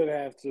 you would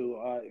have to.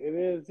 It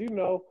is,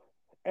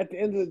 at the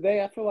end of the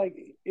day, I feel like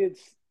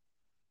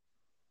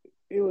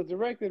it was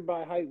directed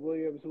by Hype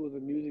Williams, who was a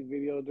music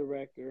video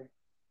director.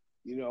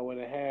 And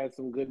it had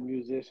some good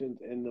musicians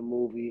in the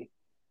movie.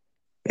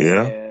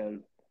 Yeah,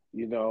 And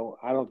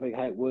I don't think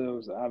Hype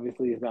Williams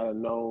obviously is not a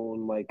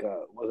known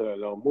wasn't a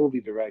known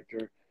movie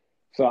director.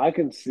 So I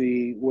can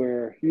see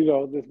where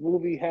this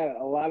movie had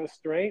a lot of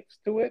strengths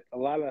to it, a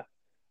lot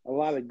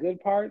of good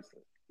parts,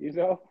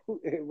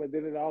 but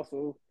then it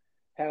also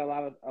had a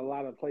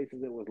lot of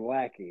places it was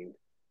lacking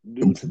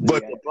due to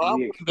but the the the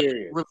problem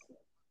experience.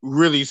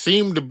 really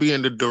seemed to be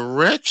in the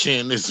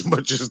direction as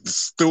much as the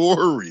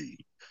story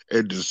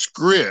and the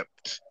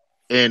script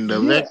and the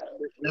Yeah,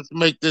 let's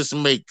make this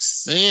make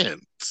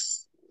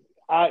sense.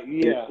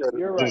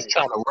 you're Just right.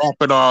 trying to wrap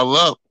it all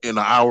up in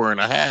an hour and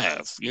a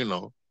half.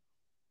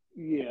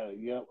 Yeah,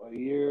 yep.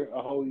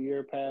 A whole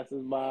year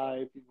passes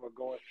by. People are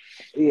going.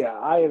 Yeah,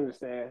 I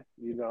understand.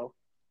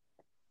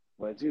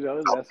 But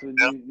that's when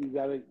you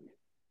got to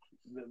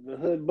the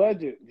hood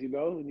budget.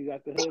 When you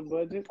got the hood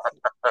budgets,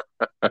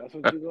 that's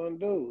what you're gonna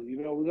do.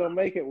 We're gonna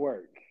make it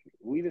work.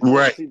 We just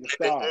want to Right. see the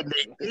And stars.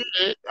 they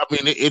did. I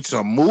mean, it's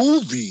a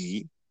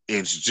movie.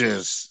 It's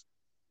just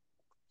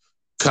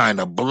kind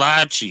of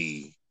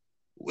blotchy,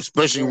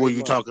 especially Very when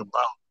you much. talk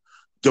about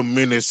the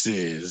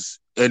menaces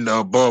and the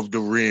above the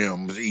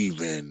rims,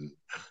 even.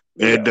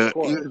 Yeah, And, of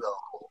course.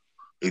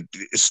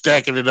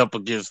 stacking it up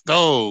against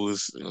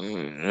those,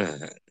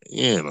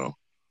 you know.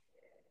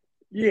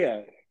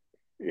 Yeah,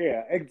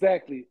 yeah,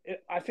 exactly.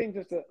 I think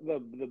just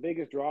the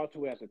biggest draw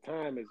to it at the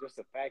time is just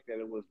the fact that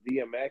it was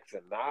DMX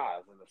and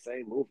Nas in the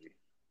same movie.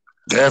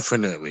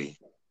 Definitely.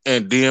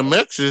 And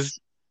DMX is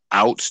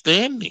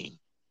outstanding.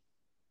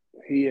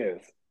 He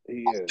is.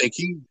 He I is. think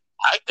he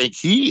I think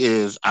he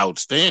is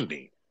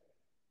outstanding.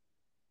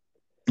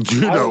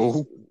 You I was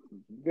know,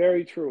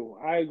 very true.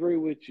 I agree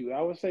with you.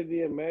 I would say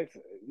DMX.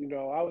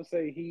 I would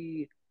say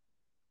he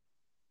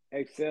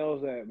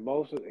excelled at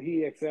most of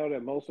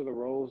the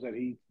roles that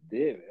he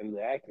did in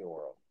the acting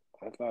world.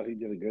 I thought he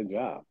did a good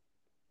job.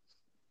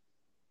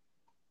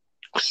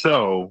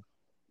 so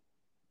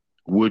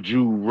would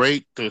you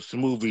rate this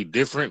movie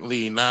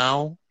differently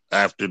now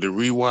after the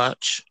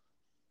rewatch?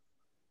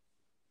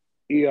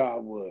 Yeah, I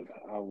would.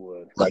 I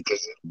would. Like,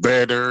 is it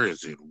better?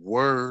 Is it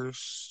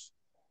worse?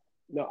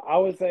 No, I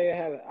would say it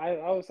had.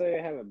 I would say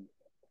it had a.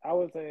 I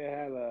would say it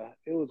had a.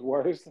 It was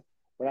worse,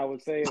 but I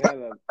would say it had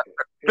a.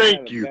 It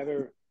had a Thank you.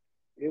 better.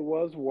 It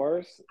was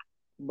worse,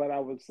 but I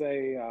would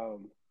say,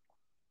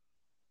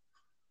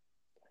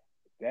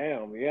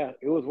 damn, yeah,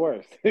 it was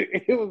worse.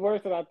 It was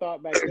worse than I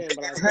thought back then.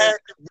 But I think,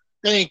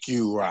 Thank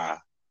you, Ra.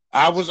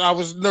 I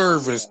was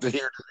nervous yeah, to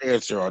hear the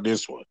answer on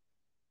this one.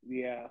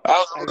 yeah, I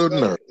was I a little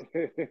say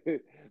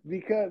nervous.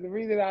 because the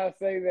reason I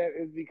say that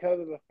is because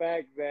of the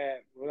fact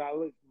that when I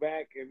look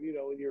back and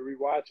when you're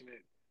rewatching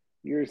it,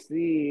 you're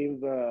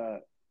seeing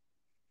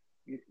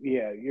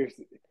yeah,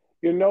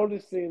 you're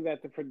noticing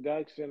that the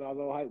production,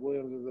 although Hype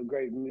Williams is a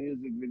great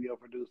music video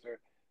producer,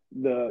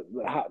 the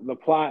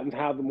plot and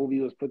how the movie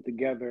was put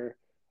together,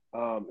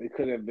 it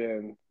could have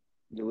been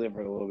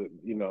delivered a little bit.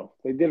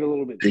 They did a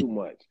little bit They, too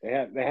much. They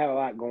had a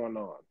lot going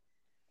on.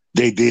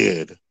 they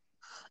did.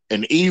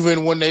 And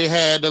even when they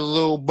had the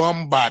little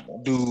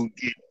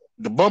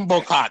the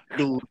bumblecot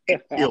dude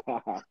get killed,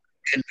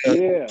 and the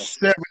Yeah,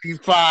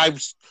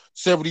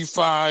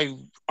 75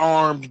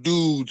 armed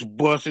dudes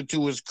bust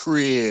into his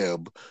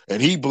crib,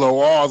 and he blow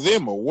all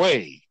them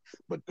away.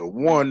 But the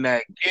one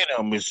that get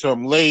him is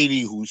some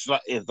lady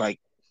is like,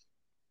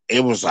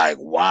 it was like,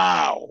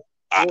 wow.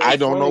 I, well, I it's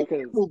don't funny know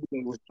because what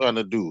movie was trying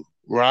to do,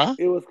 right?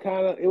 it was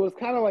kind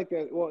of like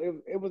that. Well,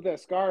 it was that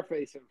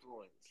Scarface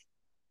influence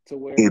to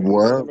It where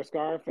was. remember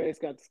Scarface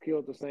got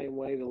killed the same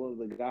way.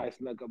 The guy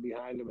snuck up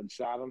behind him and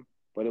shot him,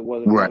 but it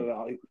wasn't Right. one of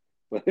the.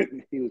 But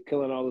he was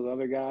killing all those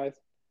other guys.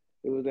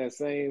 It was that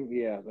same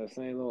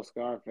little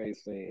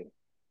Scarface scene.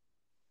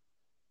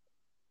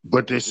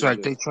 But it's It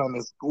like they just trying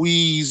to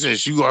squeeze,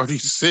 as you already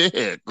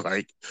said,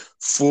 like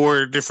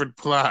four different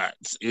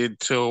plots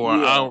into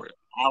an yeah, hour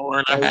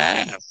and a like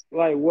half.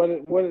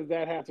 what does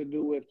that have to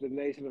do with the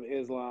Nation of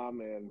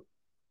Islam and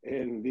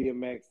and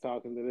DMX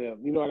talking to them.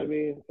 You know what I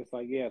mean? It's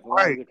like, yeah, it's a lot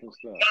of Right. different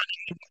stuff.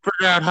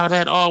 Figure out how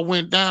that all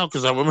went down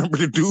because I remember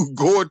the dude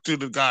going to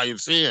the guy and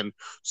saying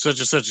such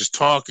and such is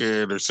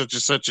talking or such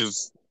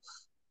is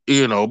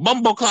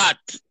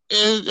bumbleclot,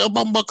 a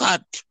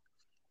bumbleclot.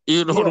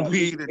 You know what I Yeah.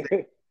 mean?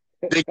 And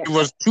they give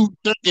us 2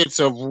 seconds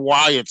of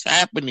why it's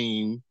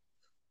happening,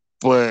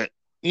 but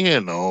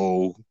you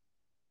know,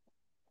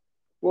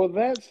 Well,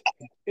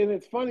 and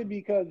it's funny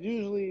because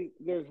usually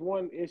there's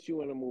one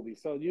issue in a movie.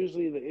 So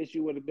usually the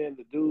issue would have been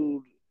the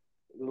dude,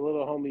 the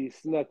little homie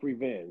snuck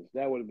revenge.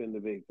 That would have been the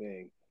big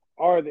thing.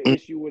 Or the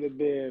issue would have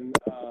been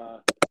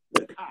the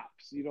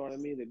cops. You know what I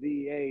mean? The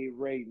DEA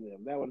raiding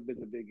them. That would have been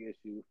the big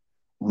issue.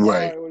 Or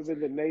right? it would have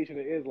been the Nation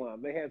of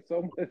Islam. They had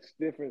so much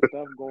different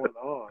stuff going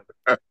on.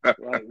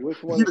 Like,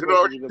 which one You is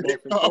supposed know, to be the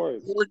most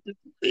important?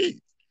 you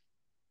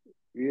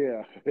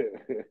Yeah.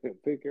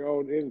 Pick your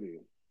own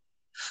Indian.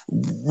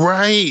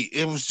 right?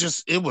 It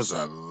was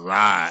a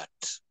lot.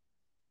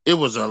 It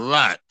was a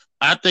lot.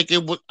 I think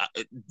it was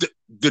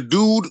the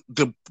dude,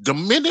 the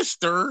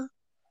minister,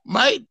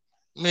 might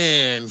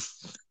man,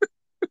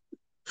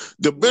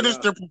 the Yeah.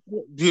 minister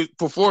his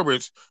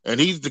performance, and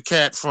he's the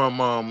cat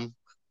from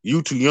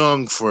You Too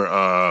Young for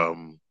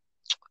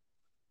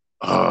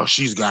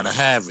She's Gotta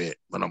Have It,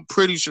 but I'm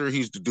pretty sure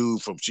he's the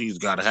dude from She's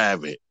Gotta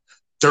Have It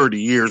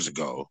 30 years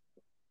ago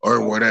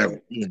or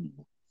whatever. Okay.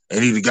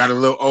 And he got a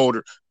little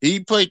older. He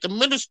played the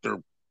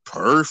minister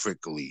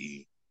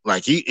perfectly.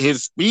 Like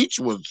his speech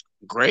was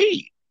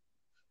great.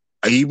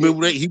 It,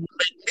 He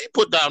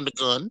put down the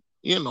gun,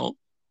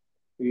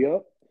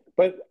 Yep.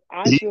 But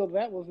I He, feel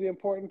that was the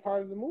important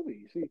part of the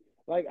movie. See,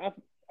 like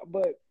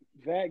but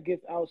that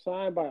gets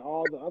outshined by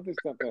all the other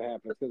stuff that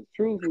happens. Because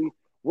truthfully,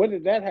 what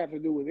did that have to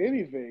do with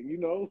anything?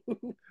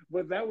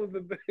 But that was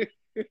the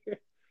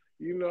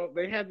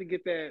they had to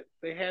get that.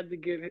 They had to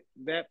get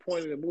that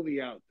point of the movie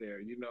out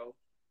there.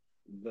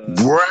 The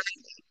right,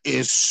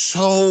 is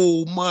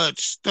so much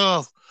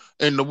stuff.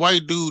 And don't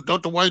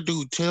the white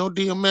dude tell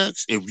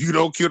DMX, if you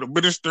don't kill the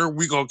minister,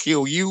 we gonna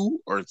kill you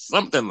or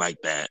something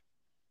like that.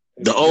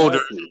 The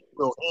older exactly.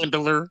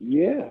 handler.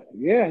 Yeah,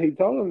 yeah. He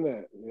told him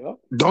that. Yep,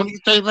 Don't you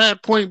say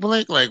that point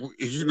blank? Like,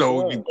 he you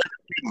does. better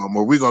kill him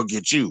or we gonna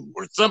get you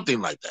or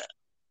something like that.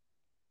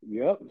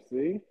 Yep.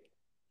 See,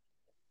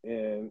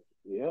 and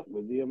yep.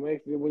 But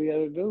DMX did what he had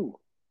to do.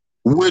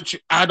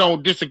 Which I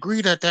don't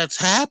disagree that that's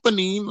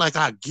happening. Like,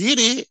 I get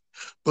it,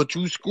 but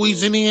you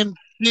squeezing True. in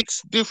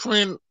 6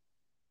 different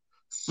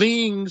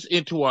things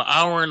into an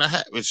hour and a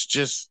half. It's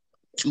just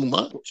too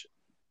much.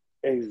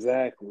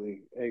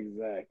 Exactly.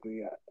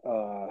 Exactly.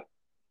 A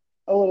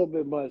little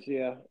bit much.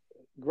 Yeah.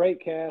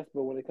 Great cast,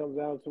 but when it comes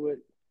down to it,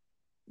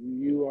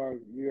 you're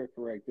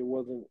correct. It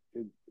wasn't.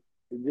 It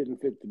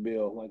didn't fit the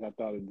bill like I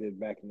thought it did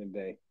back in the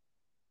day.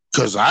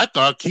 Because I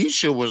thought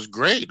Keisha was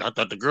great. I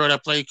thought the girl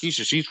that played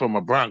Keisha, she's from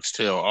A Bronx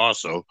Tale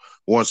also.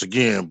 Once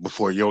again,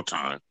 before your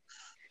time.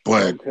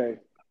 But Okay.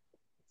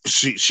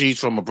 she's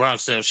from A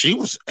Bronx Tale. She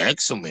was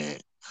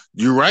excellent.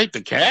 You're right.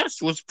 The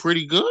cast was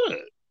pretty good.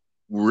 It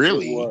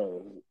Really.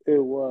 was.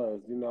 It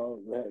was.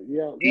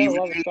 Yeah. They had a Even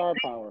lot of star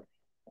power.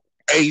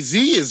 AZ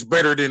is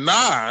better than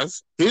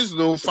Nas. His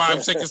little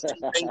 5 seconds. That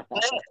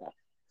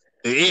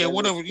Yeah, is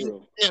whatever.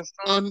 true. Yeah,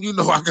 son.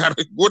 I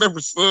gotta whatever,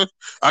 son.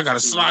 I gotta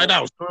slide Yep.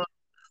 out, son.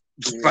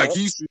 Like Yep.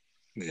 he's,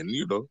 and.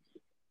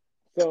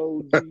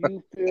 So, Do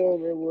you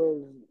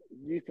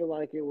feel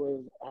like it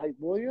was Hype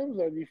Williams,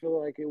 or do you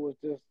feel like it was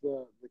just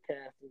the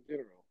cast in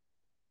general?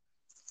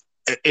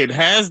 It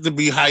has to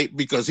be hype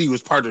because he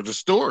was part of the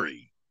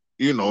story,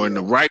 in the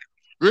Yeah. writing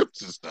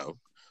scripts and stuff.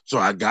 So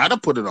I gotta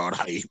put it on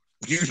hype,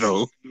 you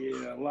know.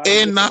 Yeah. A lot of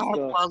And now different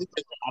stuff. probably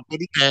but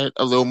he had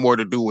a little more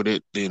to do with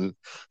it than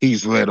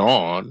he's let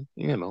on.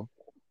 Yeah.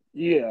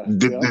 Yep.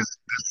 The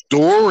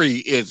story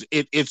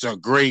it's a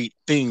great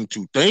thing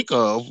to think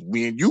of. I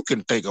mean, you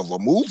can think of a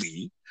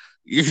movie,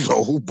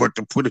 but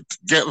to put it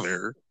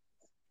together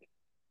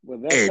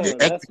But that's and kind of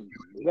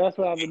that's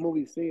what the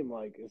movie seemed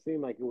like. It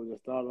seemed like it was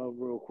just start off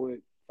real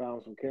quick,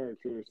 found some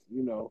characters.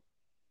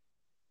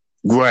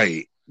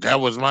 right, that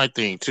was my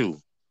thing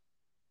too.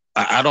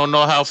 I don't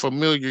know how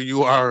familiar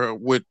you are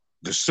with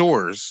the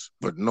source,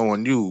 but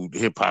knowing you,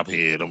 hip hop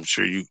head, I'm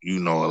sure you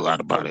know a lot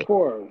about Of it.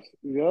 course.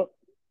 Yep.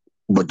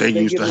 But they Did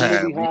they used give to the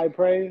have. movie high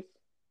praise?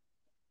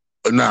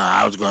 Nah,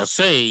 I was gonna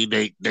say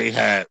they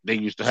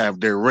used to have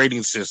their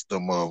rating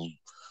system of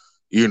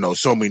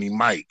so many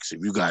mics.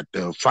 If you got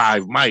the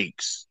 5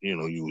 mics,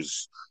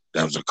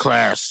 that was a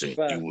classic.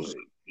 You was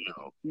Classic. you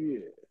know.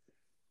 Yeah.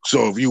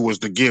 So if you was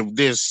to give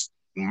this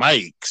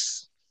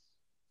mics,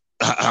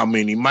 how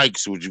many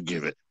mics would you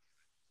give it?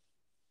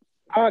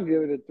 I'll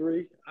give it a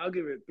 3. I'll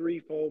give it 3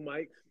 full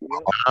mics.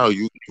 Yep. Oh,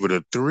 you give it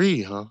a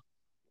 3, huh?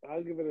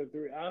 I'll give it a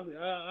 3.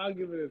 I'll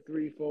give it a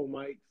 3 full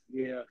mics.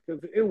 Yeah,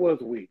 because it was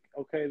weak.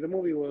 Okay, the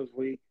movie was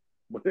weak,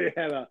 but it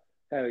had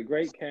a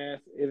great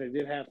cast and it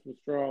did have some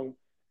strong.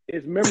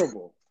 It's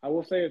memorable. I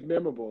will say it's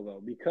memorable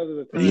though because of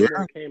the time when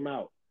Yeah. it came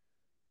out.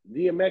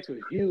 DMX was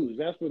huge.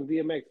 That's when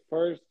DMX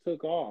first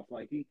took off.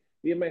 Like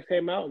DMX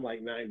came out in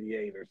like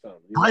 '98 or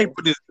something. You Right, know,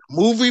 but is the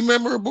movie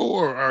memorable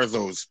or are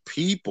those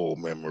people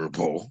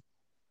memorable?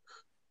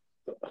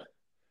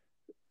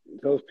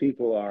 those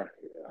people are.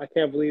 I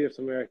can't believe it's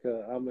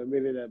America. I'm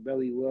admitting that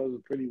Belly was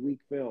a pretty weak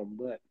film,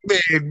 but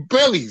Man,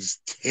 Belly's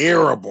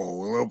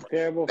terrible.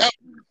 terrible. That's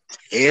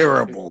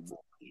terrible.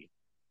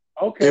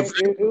 If Okay,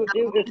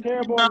 it's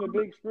terrible on the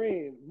big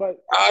screen,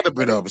 I'd have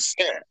been but it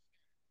upset.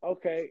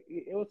 okay,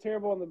 it was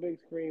terrible on the big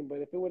screen. But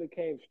if it would have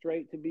came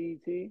straight to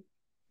BET,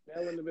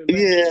 that wouldn't have been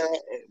bad.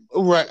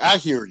 Yeah, right. I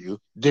hear you.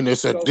 Then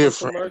it's a Throw some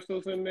different.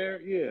 commercials in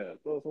there, yeah.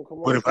 Throw some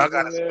But if I commercials in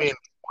gotta there. spend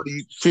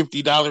 $40,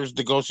 $50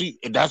 to go see,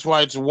 and that's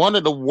why it's one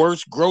of the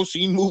worst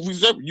grossing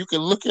movies ever. You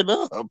can look it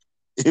up.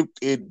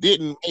 It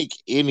didn't make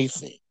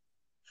anything.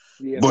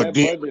 Yeah, But that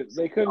then, budget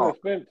they couldn't have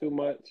spent too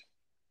much.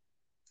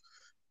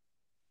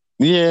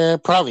 yeah,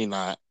 probably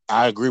not.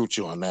 I agree with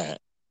you on that.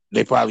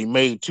 They probably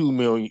made 2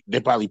 million. They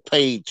probably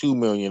paid 2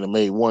 million and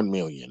made 1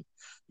 million.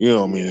 You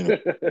know what I Yeah. mean?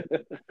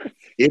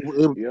 It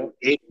Yep.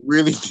 it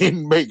really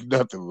didn't make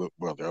nothing, look,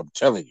 brother. I'm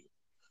telling you.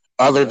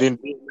 Other Yep. than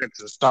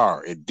DMX a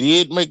star, it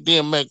did make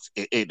DMX.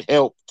 It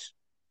helped.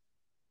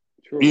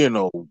 True. You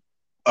know,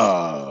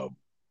 uh,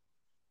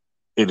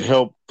 it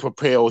helped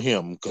propel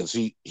him because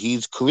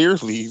he's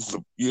clearly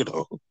the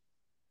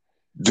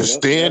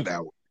Yep.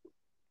 standout.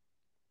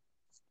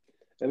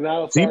 And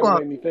now it started to T-Bob,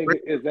 make me think: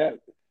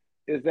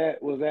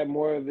 was that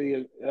more of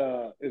the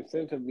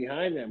incentive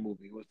behind that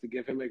movie was to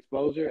give him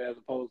exposure as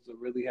opposed to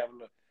really having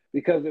to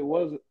because it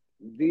was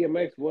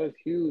DMX was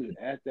huge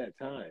at that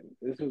time.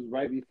 This was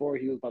right before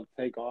he was about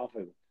to take off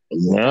and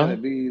try yeah, to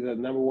be the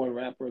number one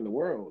rapper in the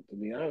world. To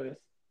be honest.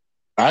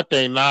 I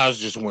think Nas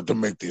just wanted to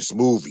make this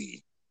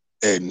movie,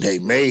 and they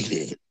Yeah. made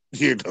it.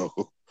 You know,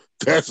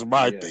 that's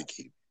my Yeah.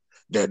 thinking.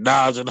 That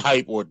Nas and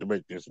Hype wanted to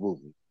make this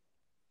movie,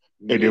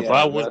 and if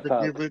I Yeah. was That's to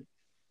how.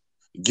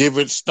 give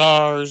it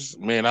stars,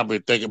 man, I've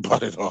been thinking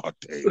about it all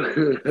day.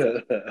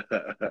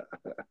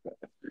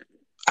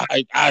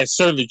 I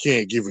certainly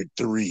can't give it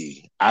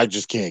 3. I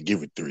just can't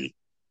give it 3.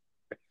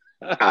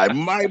 I'll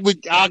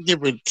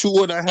give it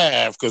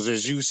 2.5 because,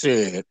 as you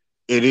said,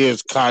 it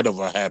is kind of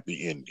a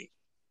happy ending.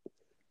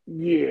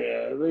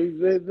 Yeah,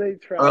 they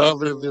tried to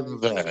Other do the than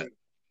right that, thing.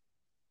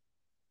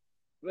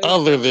 They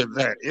tried to do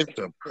the right it's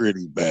a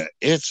pretty bad.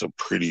 It's a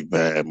pretty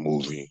bad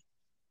movie.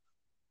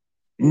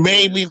 thing.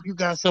 Maybe if you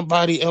got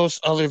somebody else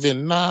other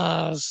than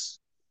Nas,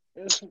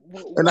 and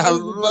Why I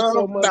does it get love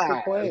so much Nas.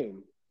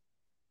 acclaim?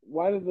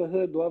 Why does the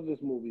hood love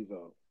this movie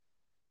though?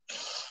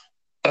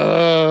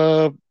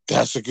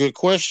 That's a good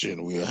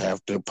question. We'll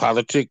have to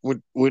politic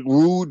with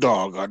Rude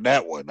Dog on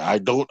that one. I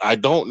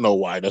don't know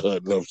why the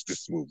hood loves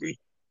this movie,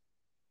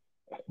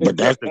 but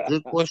that's a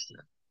good question.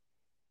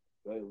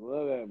 They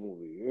love that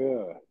movie.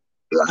 Yeah.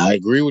 I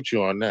agree with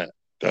you on that.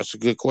 That's a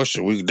good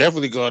question. We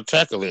definitely gonna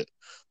tackle it.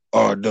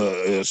 Or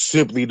the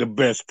simply the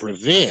best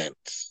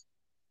presents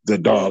the Yeah.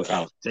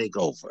 Doghouse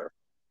Takeover.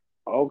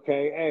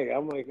 Okay. Hey,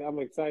 I'm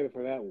excited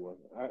for that one.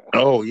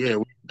 Oh yeah,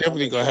 we I'm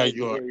definitely gonna have excited to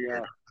you on hear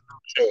y'all.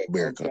 Show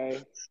America.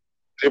 Okay.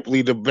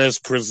 Simply the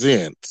best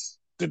presents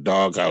the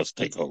Doghouse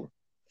Takeover,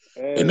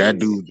 and that Hey.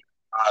 dude's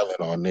island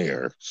on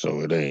there,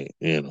 so it ain't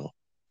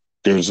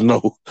there's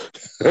no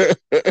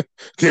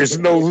there's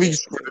no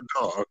leash for the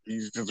dog.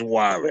 He's just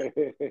wilding.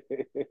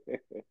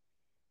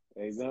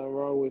 Ain't nothing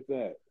wrong with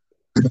that.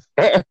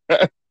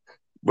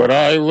 But all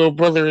right, little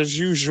brother, as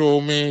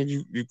usual, man,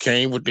 you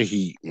came with the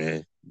heat,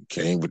 man. You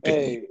came with the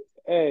heat.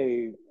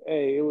 Hey,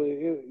 hey,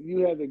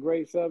 you had the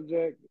great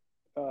subject.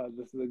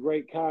 This is a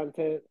great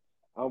content.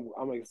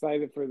 I'm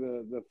excited for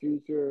the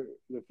future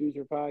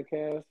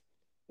podcast,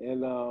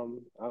 and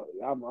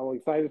I'm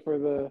excited for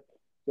the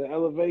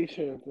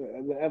elevation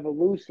and the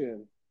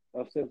evolution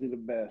of Simply the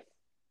Best.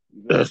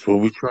 You know? That's what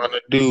we trying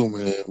to do,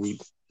 man.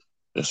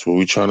 That's what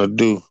we trying to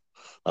do.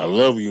 I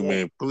love you, Yeah.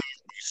 man. Please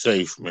be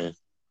safe, man.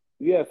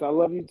 Yes, I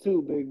love you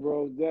too, big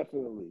bro.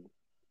 Definitely.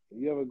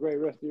 You have a great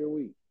rest of your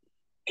week.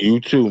 You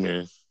too,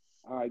 man.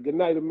 All right. Good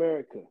night,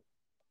 America.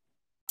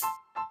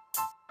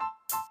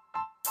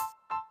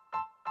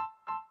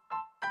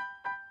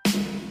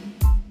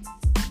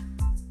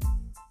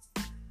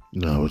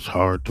 Now it's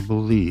hard to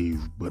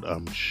believe, but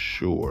I'm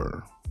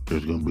sure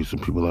there's gonna be some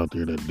people out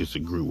there that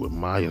disagree with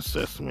my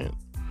assessment.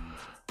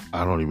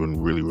 I don't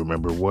even really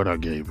remember what I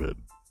gave it.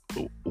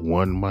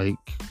 1 mic,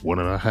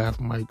 1.5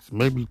 mics,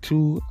 maybe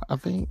 2, I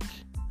think.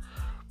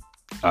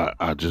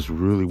 I just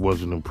really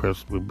wasn't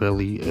impressed with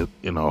Belly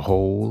in a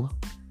whole,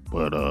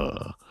 but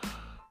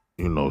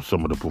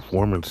some of the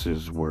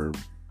performances were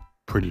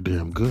pretty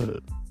damn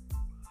good.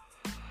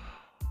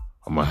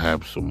 I'm gonna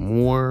have some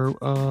more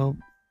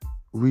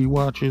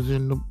rewatches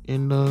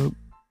in the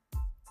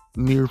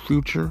near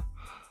future.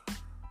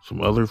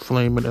 Some other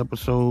flaming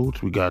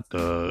episodes. We got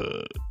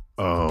the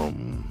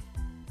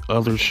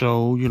other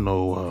show,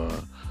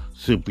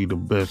 Simply the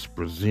Best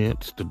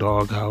presents The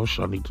Doghouse.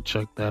 Y'all need to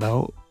check that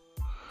out.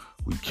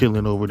 We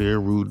killing over there.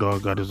 Rude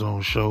Dog got his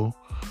own show.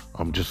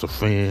 I'm just a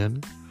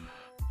fan.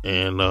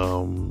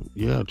 And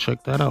yeah,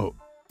 check that out.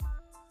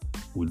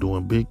 We're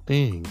doing big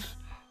things.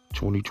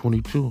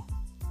 2022.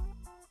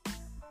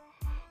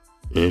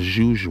 as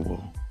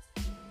usual,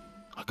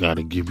 I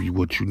gotta give you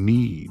what you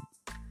need.